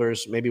his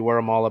shoulders, maybe wear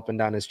them all up and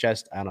down his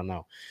chest. I don't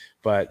know.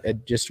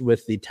 But just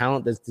with the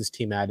talent that this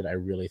team added, I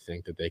really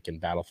think that they can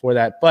battle for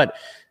that. But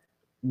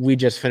we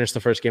just finished the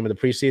first game of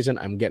the preseason.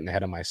 I'm getting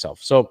ahead of myself.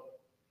 So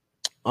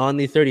on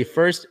the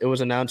 31st, it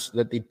was announced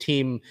that the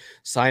team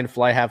signed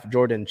fly half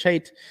Jordan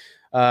Chait.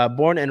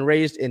 Born and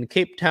raised in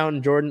Cape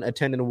Town, Jordan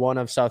attended one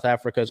of South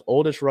Africa's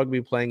oldest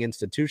rugby playing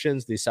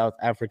institutions, the South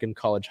African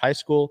College High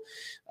School.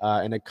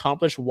 An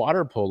accomplished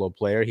water polo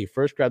player, he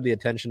first grabbed the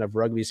attention of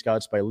rugby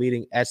scouts by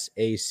leading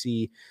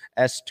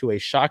SACS to a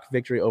shock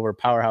victory over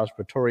powerhouse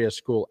Pretoria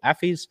School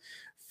Affies.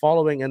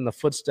 Following in the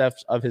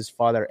footsteps of his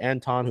father,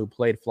 Anton, who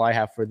played fly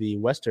half for the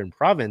Western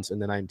Province in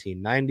the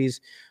 1990s,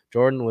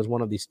 Jordan was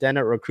one of the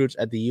standout recruits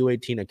at the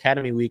U18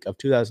 Academy Week of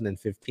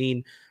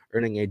 2015,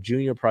 earning a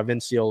junior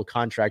provincial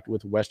contract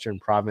with Western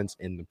Province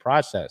in the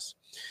process.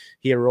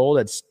 He enrolled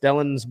at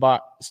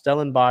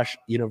Stellenbosch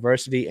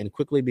University and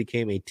quickly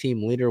became a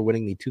team leader,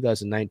 winning the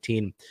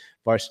 2019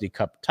 Varsity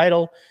Cup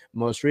title.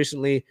 Most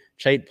recently,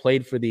 Chait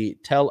played for the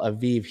Tel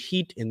Aviv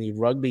Heat in the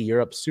Rugby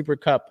Europe Super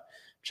Cup.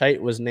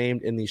 Chait was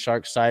named in the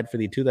Sharks side for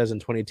the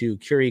 2022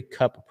 Curie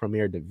Cup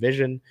Premier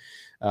Division.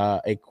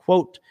 A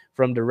quote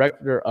from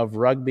Director of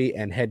Rugby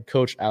and Head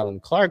Coach Alan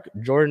Clark: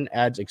 Jordan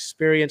adds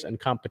experience and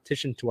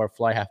competition to our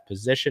fly half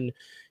position.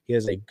 He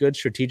has a good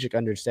strategic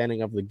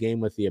understanding of the game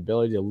with the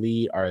ability to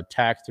lead our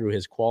attack through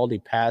his quality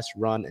pass,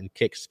 run, and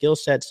kick skill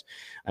sets.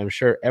 I'm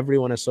sure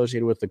everyone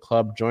associated with the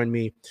club joined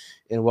me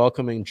in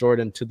welcoming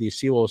Jordan to the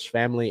Seawolves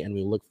family, and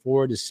we look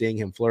forward to seeing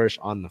him flourish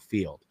on the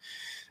field.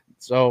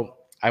 So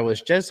I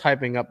was just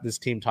hyping up this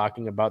team,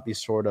 talking about the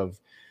sort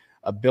of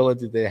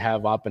ability they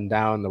have up and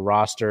down the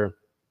roster.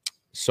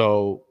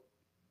 So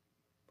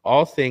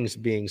all things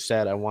being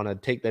said, I want to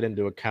take that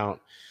into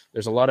account.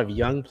 There's a lot of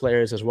young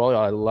players as well,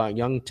 a lot of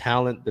young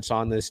talent that's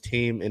on this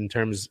team in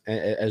terms,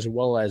 as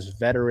well as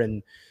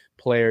veteran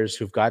players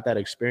who've got that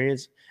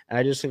experience. And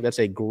I just think that's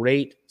a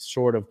great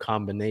sort of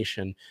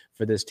combination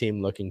for this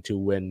team looking to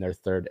win their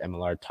third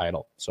MLR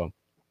title. So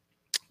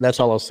that's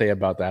all I'll say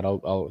about that.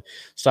 I'll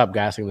stop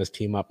gassing this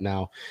team up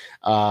now.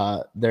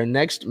 Their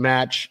next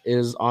match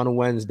is on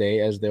Wednesday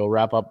as they'll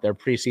wrap up their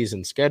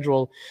preseason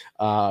schedule.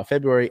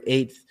 February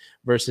 8th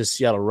versus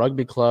Seattle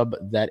Rugby Club.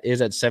 That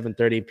is at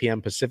 7:30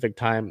 p.m. Pacific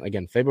time.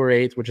 Again,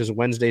 February 8th, which is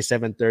Wednesday,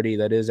 7:30.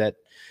 That is at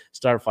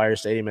Starfire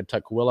Stadium at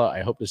Tukwila.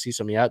 I hope to see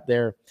some of you out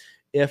there.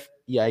 If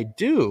I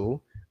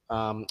do,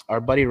 our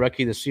buddy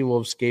Rucky the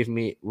Seawolf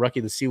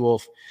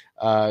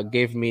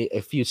gave me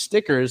a few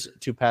stickers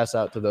to pass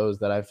out to those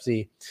that I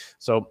see.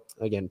 So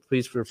again,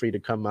 please feel free to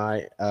come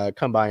by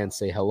and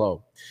say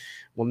hello.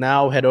 We'll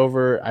now head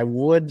over. I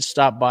would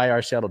stop by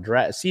our Seattle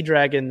Sea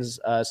Dragons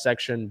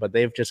section, but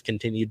they've just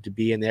continued to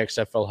be in the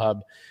XFL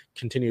Hub,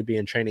 continue to be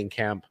in training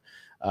camp.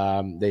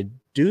 They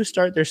do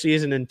start their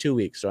season in 2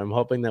 weeks, so I'm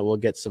hoping that we'll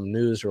get some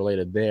news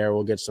related there.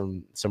 We'll get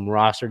some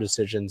roster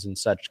decisions and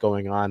such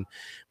going on.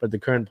 But at the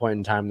current point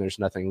in time, there's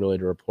nothing really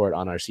to report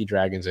on our Sea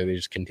Dragons. They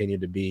just continue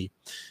to be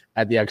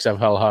at the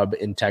XFL Hub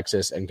in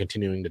Texas and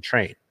continuing to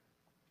train.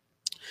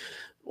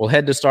 We'll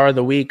head to Star of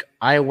the Week.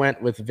 I went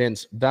with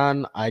Vince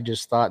Dunn. I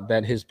just thought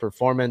that his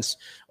performance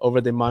over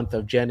the month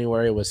of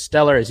January was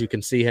stellar, as you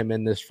can see him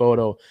in this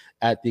photo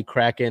at the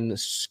Kraken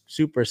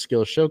Super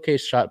Skill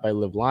Showcase shot by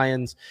Liv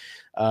Lyons.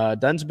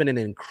 Dunn's been an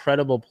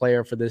incredible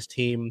player for this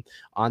team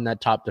on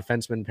that top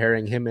defenseman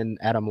pairing. Him and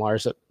Adam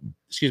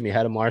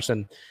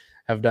Larson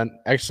have done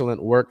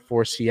excellent work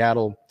for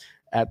Seattle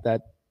at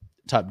that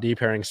top D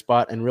pairing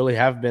spot and really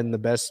have been the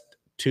best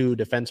two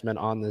defensemen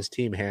on this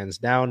team, hands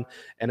down.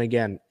 And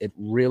again, it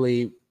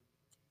really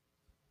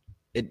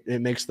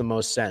it makes the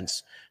most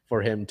sense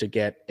for him to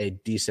get a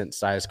decent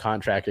sized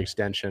contract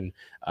extension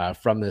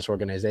from this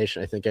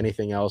organization. I think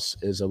anything else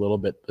is a little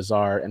bit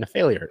bizarre and a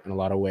failure in a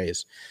lot of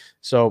ways.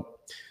 So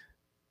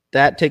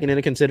that taken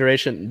into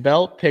consideration,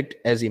 Bell picked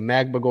Ezi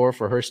Magbagor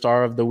for her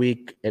Star of the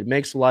Week. It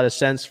makes a lot of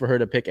sense for her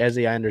to pick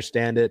Ezi. I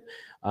understand it.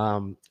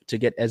 To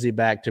get Ezi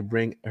back, to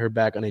bring her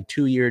back on a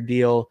 2-year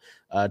deal,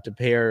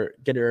 to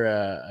get her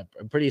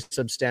a pretty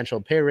substantial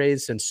pay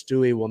raise since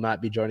Stewie will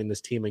not be joining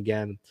this team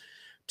again.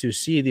 To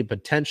see the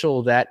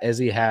potential that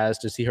Ezi has,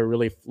 to see her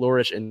really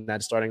flourish in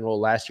that starting role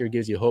last year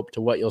gives you hope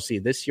to what you'll see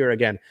this year.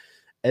 Again,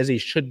 Ezi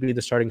should be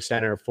the starting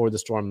center for the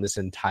Storm this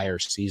entire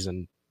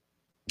season,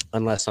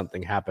 unless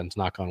something happens,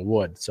 knock on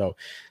wood. So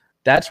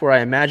that's where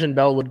I imagine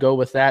Bell would go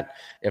with that.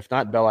 If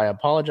not, Bell, I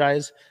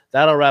apologize.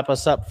 That'll wrap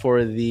us up for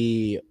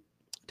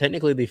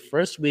technically the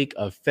first week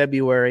of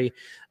February.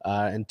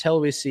 Until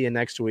we see you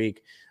next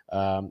week.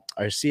 Our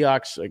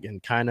Seahawks,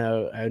 again,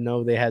 I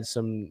know they had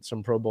some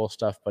Pro Bowl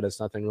stuff, but it's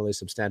nothing really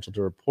substantial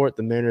to report.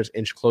 The Mariners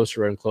inch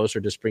closer and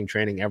closer to spring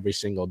training every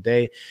single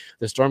day.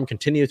 The Storm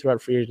continue throughout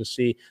free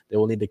agency. They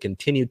will need to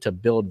continue to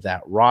build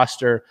that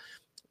roster.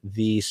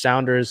 The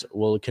Sounders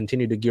will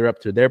continue to gear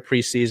up through their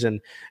preseason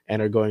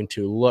and are going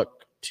to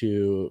look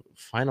to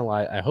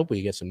finalize. I hope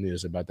we get some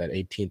news about that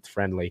 18th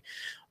friendly.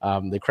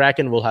 The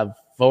Kraken will have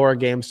 4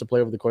 games to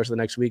play over the course of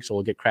the next week, so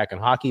we'll get Kraken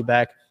hockey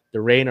back. The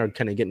Reign are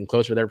kind of getting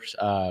closer to their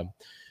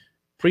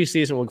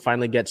preseason. We'll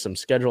finally get some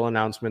schedule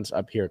announcements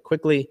up here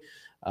quickly.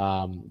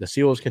 The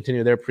Seals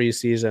continue their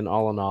preseason.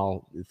 All in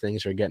all,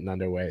 things are getting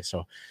underway.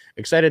 So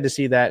excited to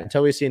see that.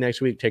 Until we see you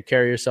next week, take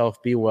care of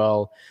yourself, be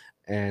well,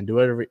 and do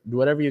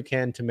whatever you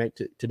can to make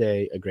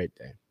today a great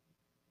day.